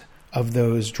face of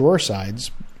those drawer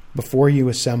sides before you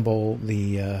assemble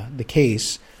the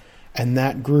case, and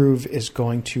that groove is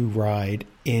going to ride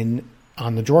in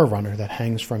on the drawer runner that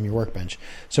hangs from your workbench.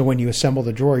 So when you assemble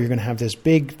the drawer, you're going to have this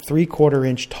big 3/4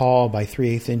 inch tall by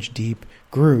 3/8 inch deep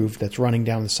groove that's running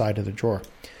down the side of the drawer.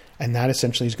 And that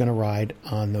essentially is going to ride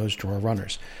on those drawer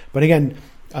runners. But again,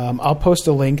 I'll post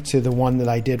a link to the one that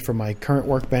I did for my current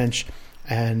workbench.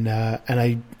 And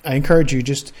I encourage you,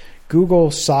 just Google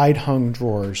side hung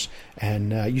drawers,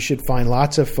 and you should find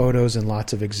lots of photos and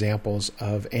lots of examples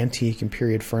of antique and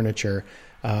period furniture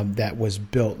that was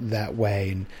built that way.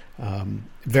 And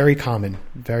very common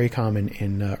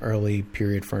in early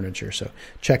period furniture. So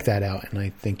check that out, and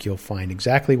I think you'll find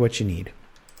exactly what you need.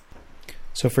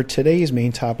 So for today's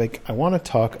main topic, I want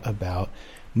to talk about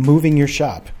moving your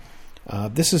shop.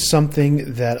 This is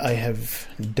something that I have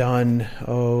done,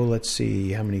 let's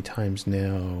see, how many times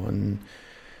now? 1,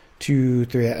 2,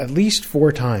 3, at least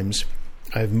 4 times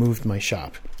I've moved my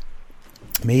shop.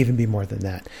 May even be more than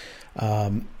that.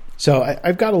 So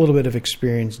I've got a little bit of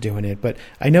experience doing it, but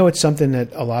I know it's something that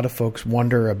a lot of folks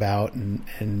wonder about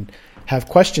and have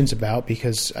questions about,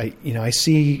 because I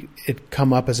see it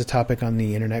come up as a topic on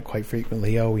the internet quite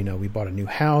frequently. We bought a new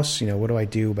house. What do I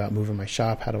do about moving my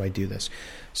shop? How do I do this?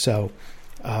 So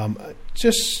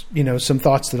just some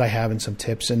thoughts that I have and some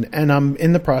tips, and I'm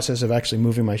in the process of actually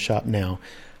moving my shop now.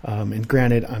 And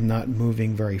granted, I'm not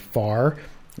moving very far,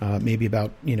 maybe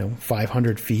about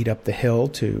 500 feet up the hill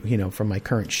to from my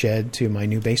current shed to my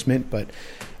new basement, but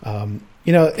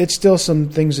it's still some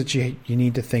things that you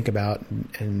need to think about,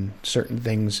 and certain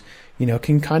things,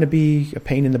 can kind of be a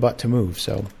pain in the butt to move.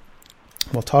 So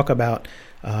we'll talk about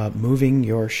moving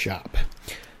your shop.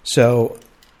 So,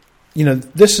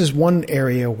 this is one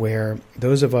area where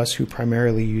those of us who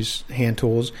primarily use hand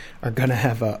tools are going to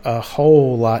have a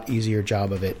whole lot easier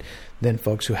job of it than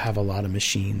folks who have a lot of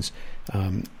machines.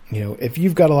 If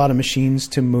you've got a lot of machines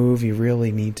to move, you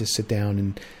really need to sit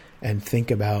down and think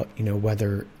about,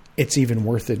 whether it's even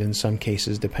worth it in some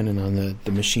cases, depending on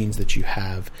the machines that you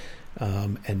have,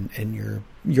 and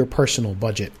your personal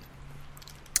budget.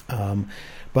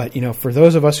 But for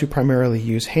those of us who primarily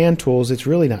use hand tools, it's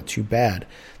really not too bad.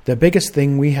 The biggest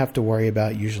thing we have to worry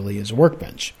about usually is a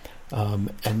workbench.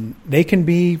 And they can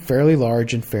be fairly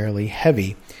large and fairly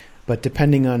heavy, but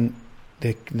depending on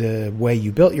the way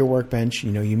you built your workbench,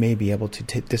 you may be able to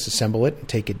disassemble it and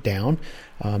take it down.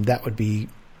 That would be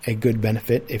a good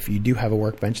benefit if you do have a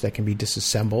workbench that can be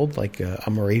disassembled, like a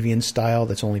Moravian style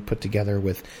that's only put together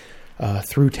with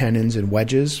through tenons and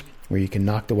wedges, where you can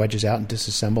knock the wedges out and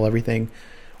disassemble everything.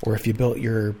 Or if you built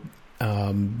your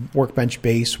workbench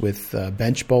base with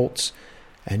bench bolts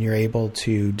and you're able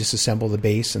to disassemble the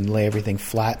base and lay everything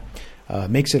flat,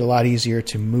 makes it a lot easier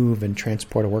to move and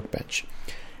transport a workbench.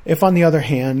 If, on the other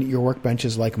hand, your workbench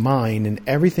is like mine and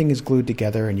everything is glued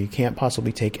together and you can't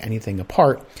possibly take anything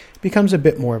apart, it becomes a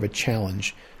bit more of a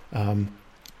challenge. One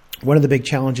of the big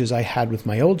challenges I had with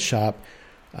my old shop,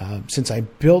 since I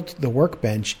built the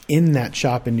workbench in that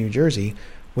shop in New Jersey,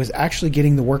 was actually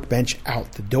getting the workbench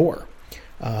out the door.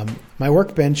 My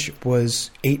workbench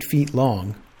was 8 feet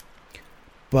long,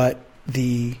 but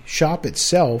the shop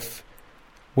itself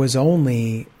was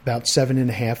only about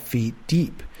 7.5 feet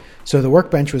deep. So the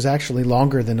workbench was actually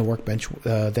longer than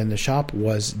the shop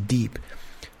was deep.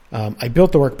 I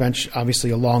built the workbench obviously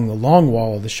along the long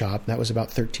wall of the shop. That was about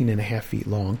 13.5 feet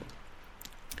long.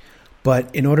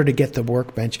 But in order to get the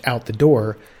workbench out the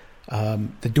door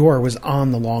was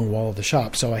on the long wall of the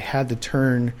shop. So I had to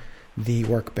turn the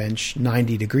workbench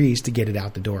 90 degrees to get it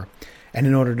out the door. And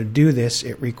in order to do this,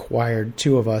 it required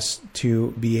 2 of us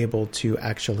to be able to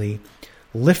actually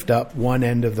lift up one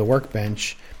end of the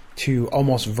workbench to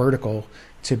almost vertical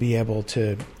to be able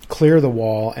to clear the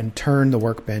wall and turn the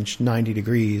workbench 90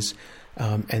 degrees,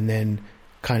 and then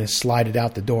kind of slide it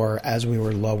out the door as we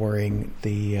were lowering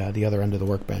the other end of the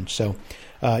workbench. So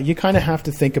you kind of have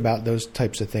to think about those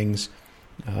types of things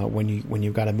when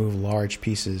you've got to move large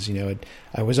pieces.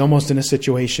 I was almost in a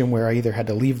situation where I either had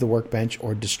to leave the workbench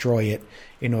or destroy it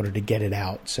in order to get it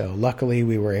out. So luckily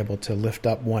we were able to lift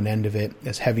up one end of it,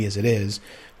 as heavy as it is.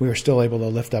 We were still able to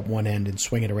lift up one end and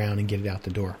swing it around and get it out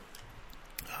the door.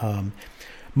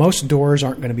 Most doors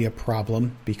aren't going to be a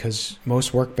problem because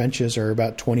most workbenches are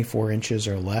about 24 inches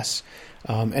or less.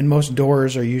 And most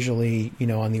doors are usually,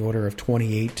 on the order of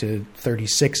 28 to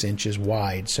 36 inches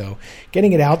wide. So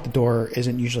getting it out the door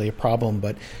isn't usually a problem,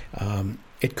 but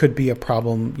it could be a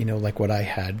problem, like what I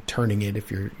had, turning it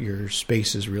if your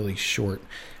space is really short.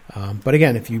 But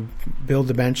again, if you build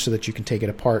the bench so that you can take it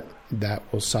apart, that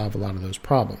will solve a lot of those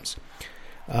problems.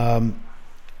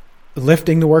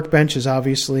 Lifting the workbench is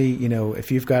obviously,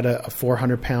 if you've got a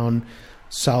 400-pound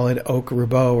solid oak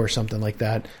roubeau or something like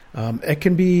that, it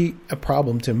can be a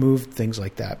problem to move things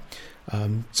like that.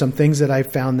 Some things that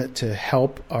I've found that to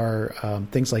help are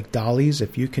things like dollies.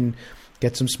 If you can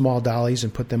get some small dollies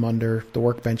and put them under the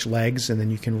workbench legs, and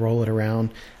then you can roll it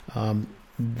around,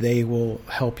 they will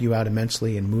help you out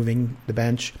immensely in moving the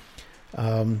bench.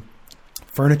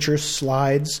 Furniture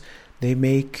slides. They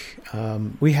make,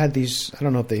 we had these, I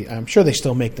don't know if I'm sure they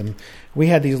still make them. We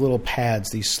had these little pads,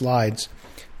 these slides.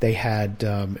 They had,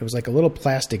 it was like a little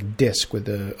plastic disc with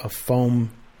a foam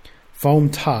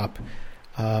top.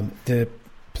 The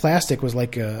plastic was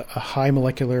like a high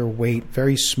molecular weight,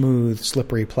 very smooth,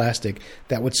 slippery plastic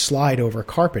that would slide over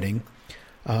carpeting.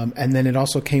 And then it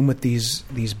also came with these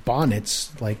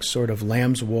bonnets, like sort of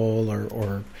lamb's wool,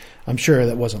 or I'm sure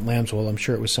that wasn't lamb's wool. I'm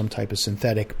sure it was some type of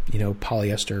synthetic,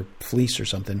 polyester fleece or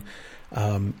something.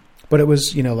 But it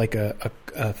was, like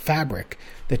a fabric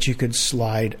that you could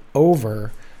slide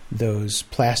over those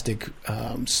plastic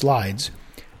slides,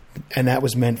 and that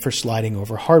was meant for sliding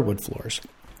over hardwood floors.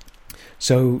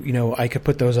 So, I could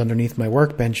put those underneath my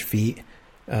workbench feet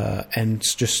and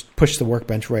just push the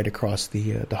workbench right across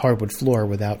the hardwood floor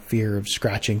without fear of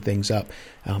scratching things up.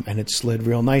 And it slid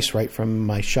real nice right from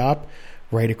my shop,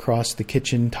 right across the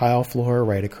kitchen tile floor,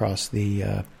 right across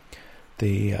the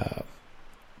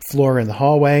floor in the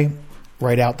hallway,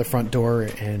 right out the front door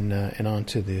and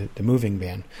onto the moving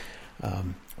van.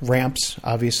 Ramps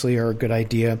obviously are a good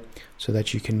idea so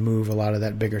that you can move a lot of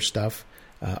that bigger stuff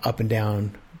up and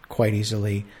down quite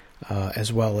easily,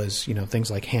 as well as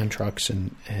things like hand trucks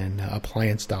and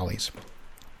appliance dollies.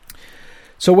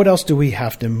 So what else do we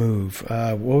have to move?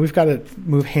 Well, we've got to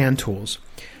move hand tools.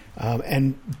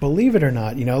 And believe it or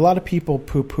not, a lot of people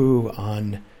poo-poo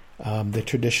on the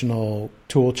traditional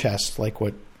tool chest, like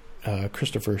what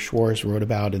Christopher Schwarz wrote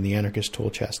about in the Anarchist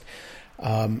Tool Chest.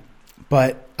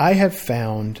 But I have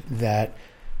found that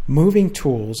moving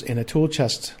tools in a tool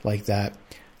chest like that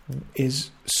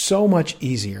is so much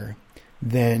easier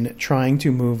than trying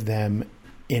to move them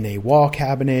in a wall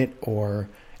cabinet or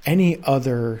any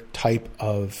other type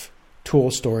of tool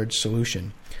storage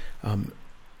solution.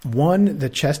 One, the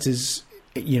chest is,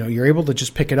 you're able to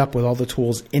just pick it up with all the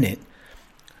tools in it,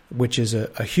 which is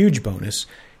a huge bonus.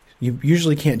 You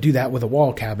usually can't do that with a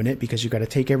wall cabinet because you've got to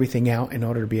take everything out in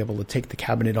order to be able to take the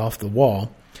cabinet off the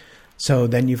wall. So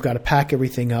then you've got to pack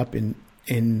everything up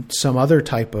in some other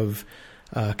type of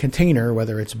container,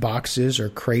 whether it's boxes or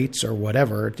crates or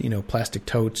whatever, plastic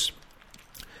totes,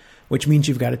 which means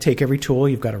you've got to take every tool,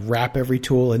 you've got to wrap every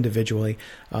tool individually.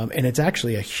 And it's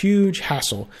actually a huge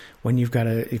hassle when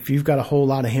if you've got a whole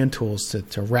lot of hand tools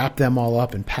to wrap them all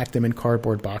up and pack them in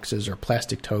cardboard boxes or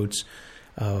plastic totes,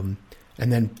 and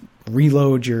then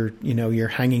reload your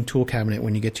hanging tool cabinet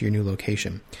when you get to your new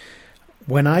location.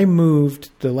 When I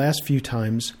moved the last few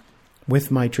times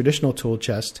with my traditional tool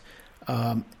chest,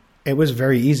 it was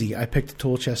very easy. I picked the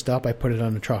tool chest up, I put it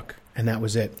on the truck, and that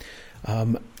was it.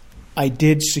 I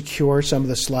did secure some of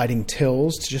the sliding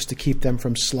tills just to keep them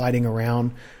from sliding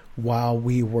around while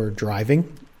we were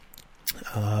driving.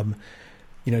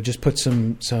 Just put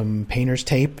some painter's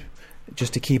tape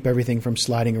just to keep everything from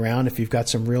sliding around. If you've got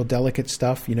some real delicate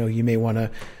stuff, you may want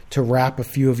to wrap a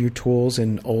few of your tools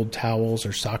in old towels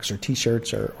or socks or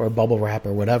T-shirts or bubble wrap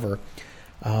or whatever,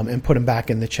 and put them back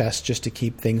in the chest just to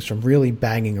keep things from really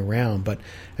banging around. But,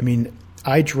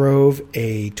 I drove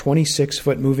a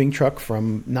 26-foot moving truck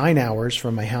from 9 hours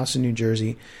from my house in New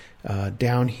Jersey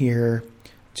down here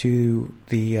to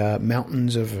the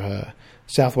mountains of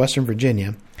southwestern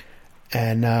Virginia.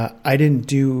 And I didn't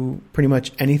do pretty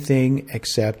much anything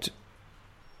except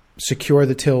secure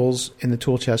the tills in the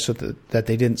tool chest so that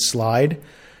they didn't slide,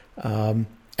 and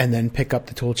then pick up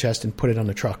the tool chest and put it on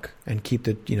the truck and keep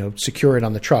secure it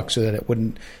on the truck so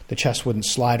that the chest wouldn't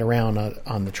slide around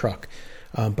on the truck.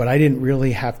 But I didn't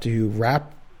really have to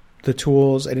wrap the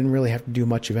tools. I didn't really have to do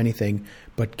much of anything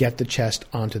but get the chest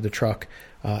onto the truck.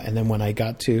 And then when I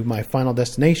got to my final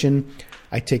destination,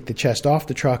 I take the chest off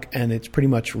the truck and it's pretty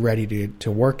much ready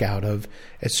to work out of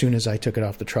as soon as I took it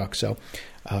off the truck. So,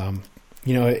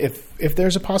 if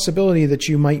there's a possibility that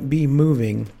you might be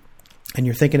moving and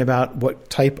you're thinking about what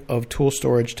type of tool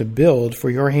storage to build for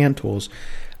your hand tools,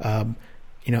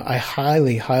 I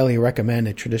highly, highly recommend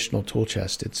a traditional tool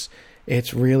chest.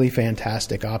 It's really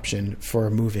fantastic option for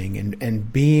moving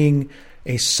and being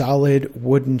a solid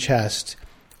wooden chest.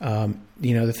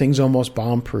 The thing's almost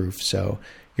bomb proof. So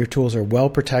your tools are well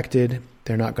protected.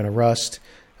 They're not going to rust.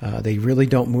 They really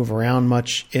don't move around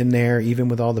much in there, even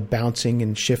with all the bouncing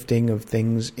and shifting of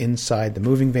things inside the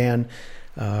moving van.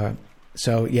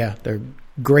 So yeah, they're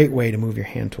a great way to move your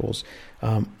hand tools.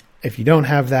 If you don't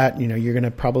have that, you're going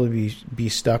to probably be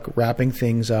stuck wrapping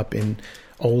things up in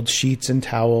old sheets and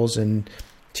towels and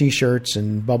T-shirts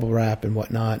and bubble wrap and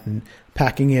whatnot, and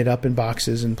packing it up in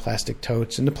boxes and plastic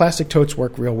totes. And the plastic totes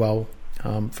work real well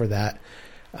for that.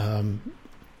 And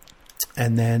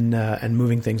then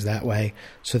moving things that way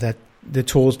so that the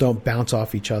tools don't bounce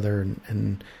off each other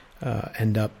and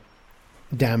end up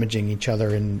damaging each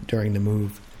other during the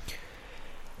move.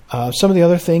 Some of the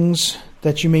other things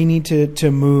that you may need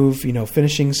to move,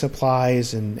 finishing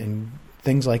supplies and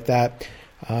things like that.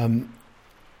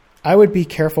 I would be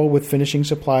careful with finishing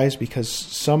supplies because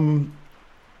some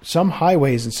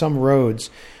highways and some roads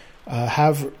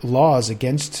have laws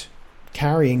against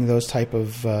carrying those type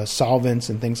of solvents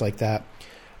and things like that,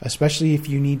 especially if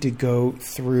you need to go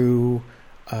through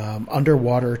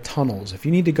underwater tunnels. If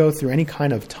you need to go through any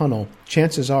kind of tunnel,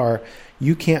 chances are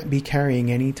you can't be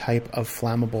carrying any type of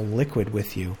flammable liquid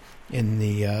with you in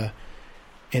the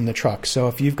truck. So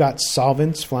if you've got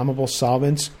solvents, flammable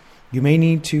solvents, you may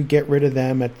need to get rid of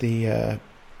them at the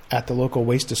local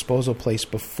waste disposal place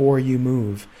before you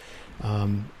move.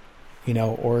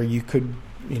 Or you could,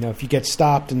 if you get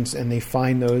stopped and they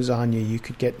find those on you, you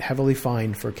could get heavily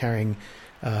fined for carrying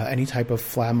any type of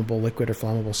flammable liquid or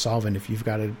flammable solvent if you've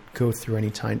got to go through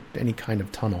any kind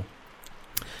of tunnel.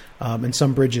 And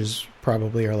some bridges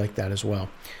probably are like that as well.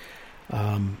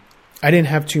 I didn't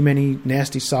have too many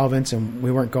nasty solvents, and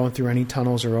we weren't going through any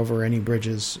tunnels or over any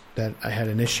bridges that I had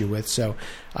an issue with. So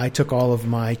I took all of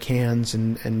my cans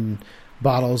and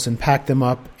bottles and packed them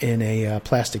up in a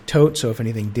plastic tote. So if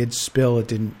anything did spill, it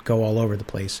didn't go all over the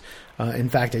place. In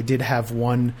fact, I did have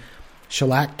one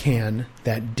shellac can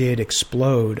that did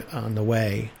explode on the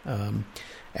way.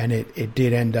 And it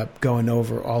did end up going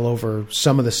all over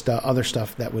some of the other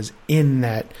stuff that was in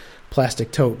that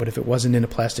plastic tote. But if it wasn't in a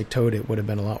plastic tote, it would have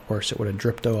been a lot worse. It would have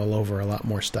dripped all over a lot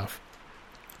more stuff.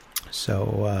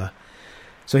 So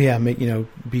yeah,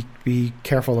 be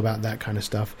careful about that kind of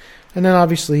stuff. And then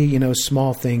obviously,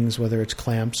 small things, whether it's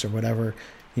clamps or whatever,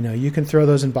 you can throw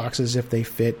those in boxes if they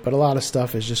fit. But a lot of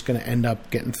stuff is just going to end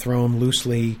up getting thrown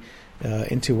loosely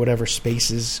into whatever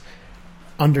spaces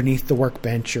underneath the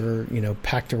workbench or,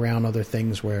 packed around other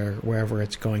things wherever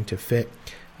it's going to fit.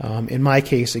 In my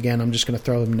case, again, I'm just going to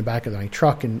throw them in the back of my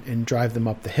truck and drive them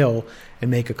up the hill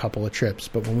and make a couple of trips.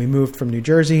 But when we moved from New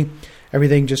Jersey,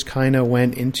 everything just kind of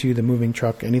went into the moving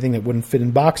truck. Anything that wouldn't fit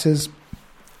in boxes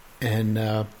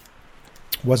and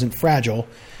wasn't fragile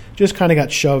just kind of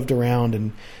got shoved around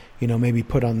and, maybe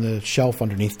put on the shelf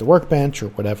underneath the workbench or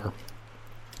whatever.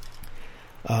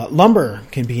 Lumber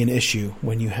can be an issue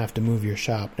when you have to move your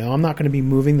shop. Now, I'm not going to be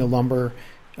moving the lumber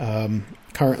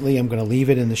currently. I'm going to leave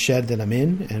it in the shed that I'm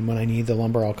in, and when I need the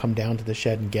lumber, I'll come down to the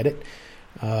shed and get it.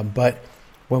 But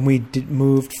when we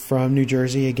moved from New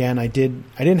Jersey, again, I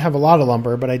didn't have a lot of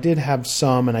lumber, but I did have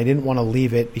some, and I didn't want to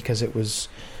leave it because it was,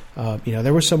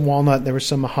 there was some walnut, there was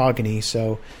some mahogany,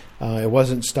 so it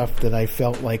wasn't stuff that I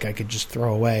felt like I could just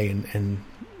throw away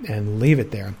and leave it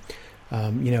there.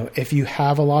 If you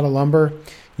have a lot of lumber,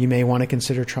 you may want to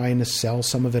consider trying to sell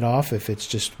some of it off if it's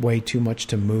just way too much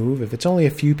to move. If it's only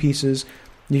a few pieces,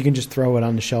 you can just throw it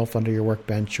on the shelf under your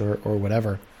workbench or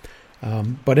whatever.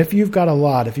 But if you've got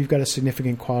a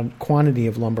significant quantity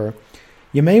of lumber,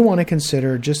 you may want to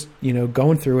consider just,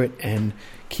 going through it and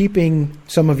keeping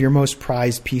some of your most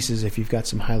prized pieces if you've got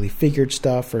some highly figured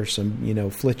stuff or some,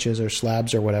 flitches or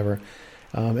slabs or whatever.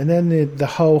 And then the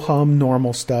ho-hum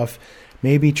normal stuff,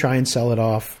 maybe try and sell it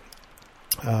off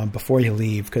before you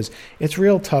leave, because it's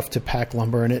real tough to pack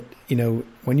lumber in it.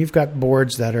 When you've got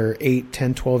boards that are 8,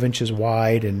 10, 12 inches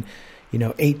wide and,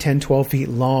 8, 10, 12 feet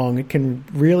long, it can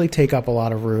really take up a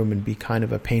lot of room and be kind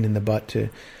of a pain in the butt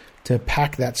to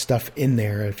pack that stuff in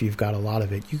there if you've got a lot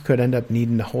of it. You could end up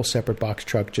needing a whole separate box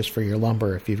truck just for your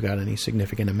lumber if you've got any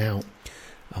significant amount.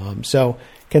 So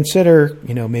consider,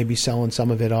 maybe selling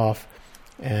some of it off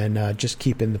and just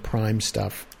keeping the prime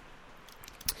stuff.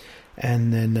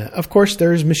 And then, of course,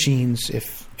 there's machines.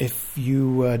 If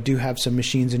you do have some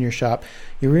machines in your shop,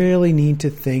 you really need to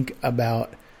think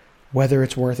about whether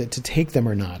it's worth it to take them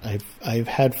or not. I've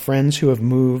had friends who have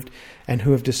moved and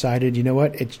who have decided,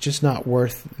 it's just not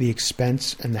worth the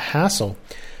expense and the hassle.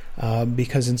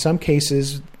 Because in some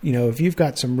cases, if you've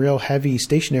got some real heavy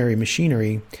stationary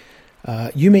machinery,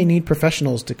 you may need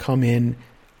professionals to come in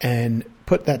and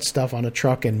put that stuff on a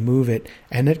truck and move it.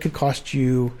 And it could cost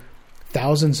you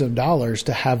thousands of dollars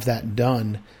to have that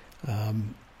done.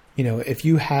 if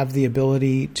you have the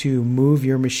ability to move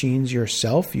your machines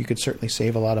yourself, you could certainly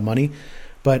save a lot of money.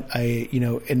 But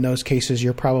in those cases,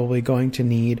 you're probably going to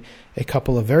need a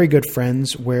couple of very good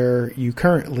friends where you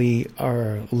currently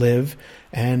live,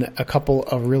 and a couple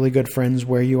of really good friends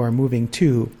where you are moving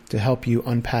to help you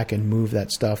unpack and move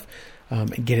that stuff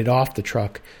and get it off the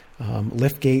truck.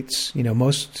 Lift gates,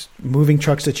 most moving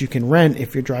trucks that you can rent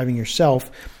if you're driving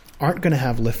yourself aren't going to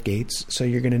have lift gates. So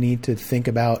you're going to need to think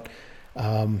about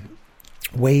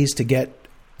ways to get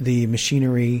the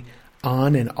machinery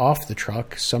on and off the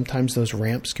truck. Sometimes those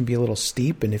ramps can be a little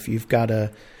steep, and if you've got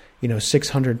a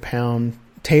 600-pound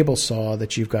table saw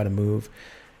that you've got to move,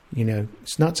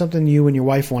 it's not something you and your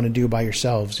wife want to do by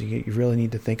yourselves. You really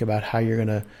need to think about how you're going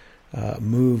to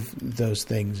move those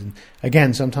things. And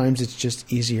again, sometimes it's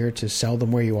just easier to sell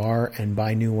them where you are and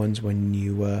buy new ones when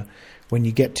you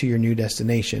get to your new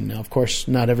destination. Now, of course,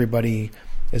 not everybody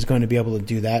is going to be able to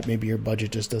do that. Maybe your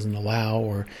budget just doesn't allow,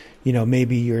 or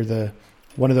maybe you're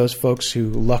one of those folks who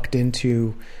lucked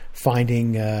into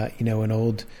finding an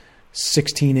old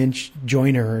 16-inch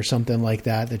joiner or something like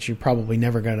that you're probably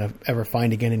never going to ever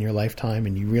find again in your lifetime,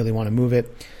 and you really want to move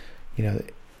it.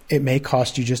 It may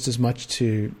cost you just as much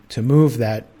to move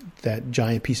that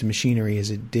giant piece of machinery as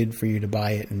it did for you to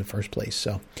buy it in the first place.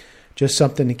 So just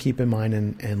something to keep in mind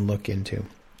and look into.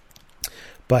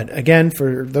 But again,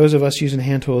 for those of us using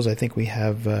hand tools, I think we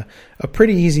have a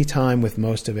pretty easy time with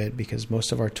most of it, because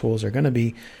most of our tools are going to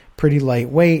be pretty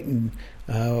lightweight. And,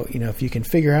 if you can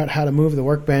figure out how to move the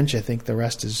workbench, I think the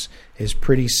rest is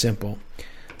pretty simple.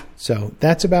 So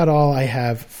that's about all I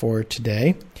have for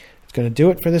today. It's going to do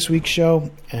it for this week's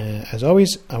show. As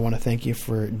always, I want to thank you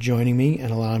for joining me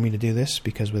and allowing me to do this,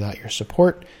 because without your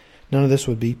support, none of this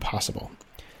would be possible.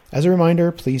 As a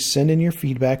reminder, please send in your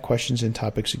feedback, questions, and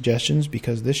topic suggestions,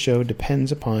 because this show depends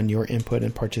upon your input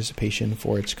and participation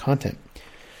for its content.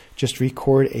 Just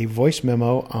record a voice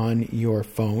memo on your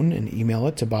phone and email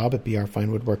it to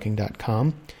bob@brfinewoodworking.com.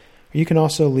 Or you can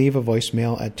also leave a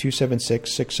voicemail at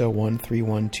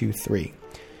 276-601-3123.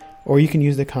 Or you can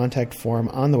use the contact form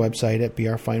on the website at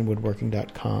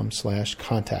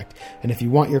brfinewoodworking.com/contact. And if you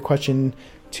want your question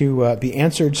to be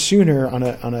answered sooner on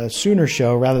a sooner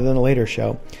show rather than a later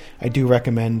show, I do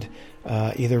recommend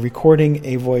either recording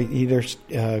a voice,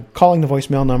 calling the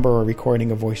voicemail number or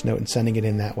recording a voice note and sending it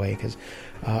in that way, because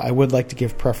I would like to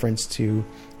give preference to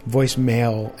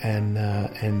voicemail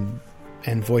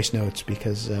and voice notes,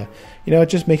 because it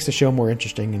just makes the show more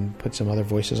interesting and put some other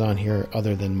voices on here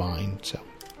other than mine. So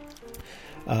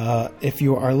if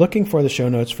you are looking for the show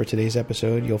notes for today's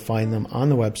episode, you'll find them on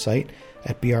the website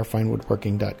at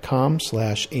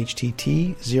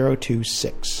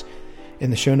brfinewoodworking.com/HTT026.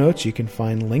 In the show notes, you can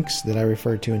find links that I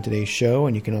referred to in today's show,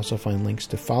 and you can also find links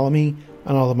to follow me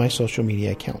on all of my social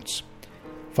media accounts.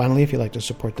 Finally, if you'd like to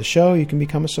support the show, you can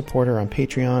become a supporter on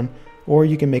Patreon, or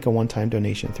you can make a one-time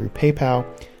donation through PayPal,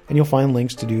 and you'll find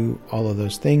links to do all of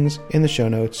those things in the show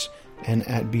notes and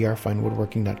at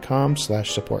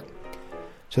brfinewoodworking.com/support.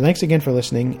 So thanks again for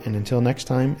listening, and until next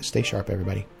time, stay sharp,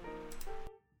 everybody.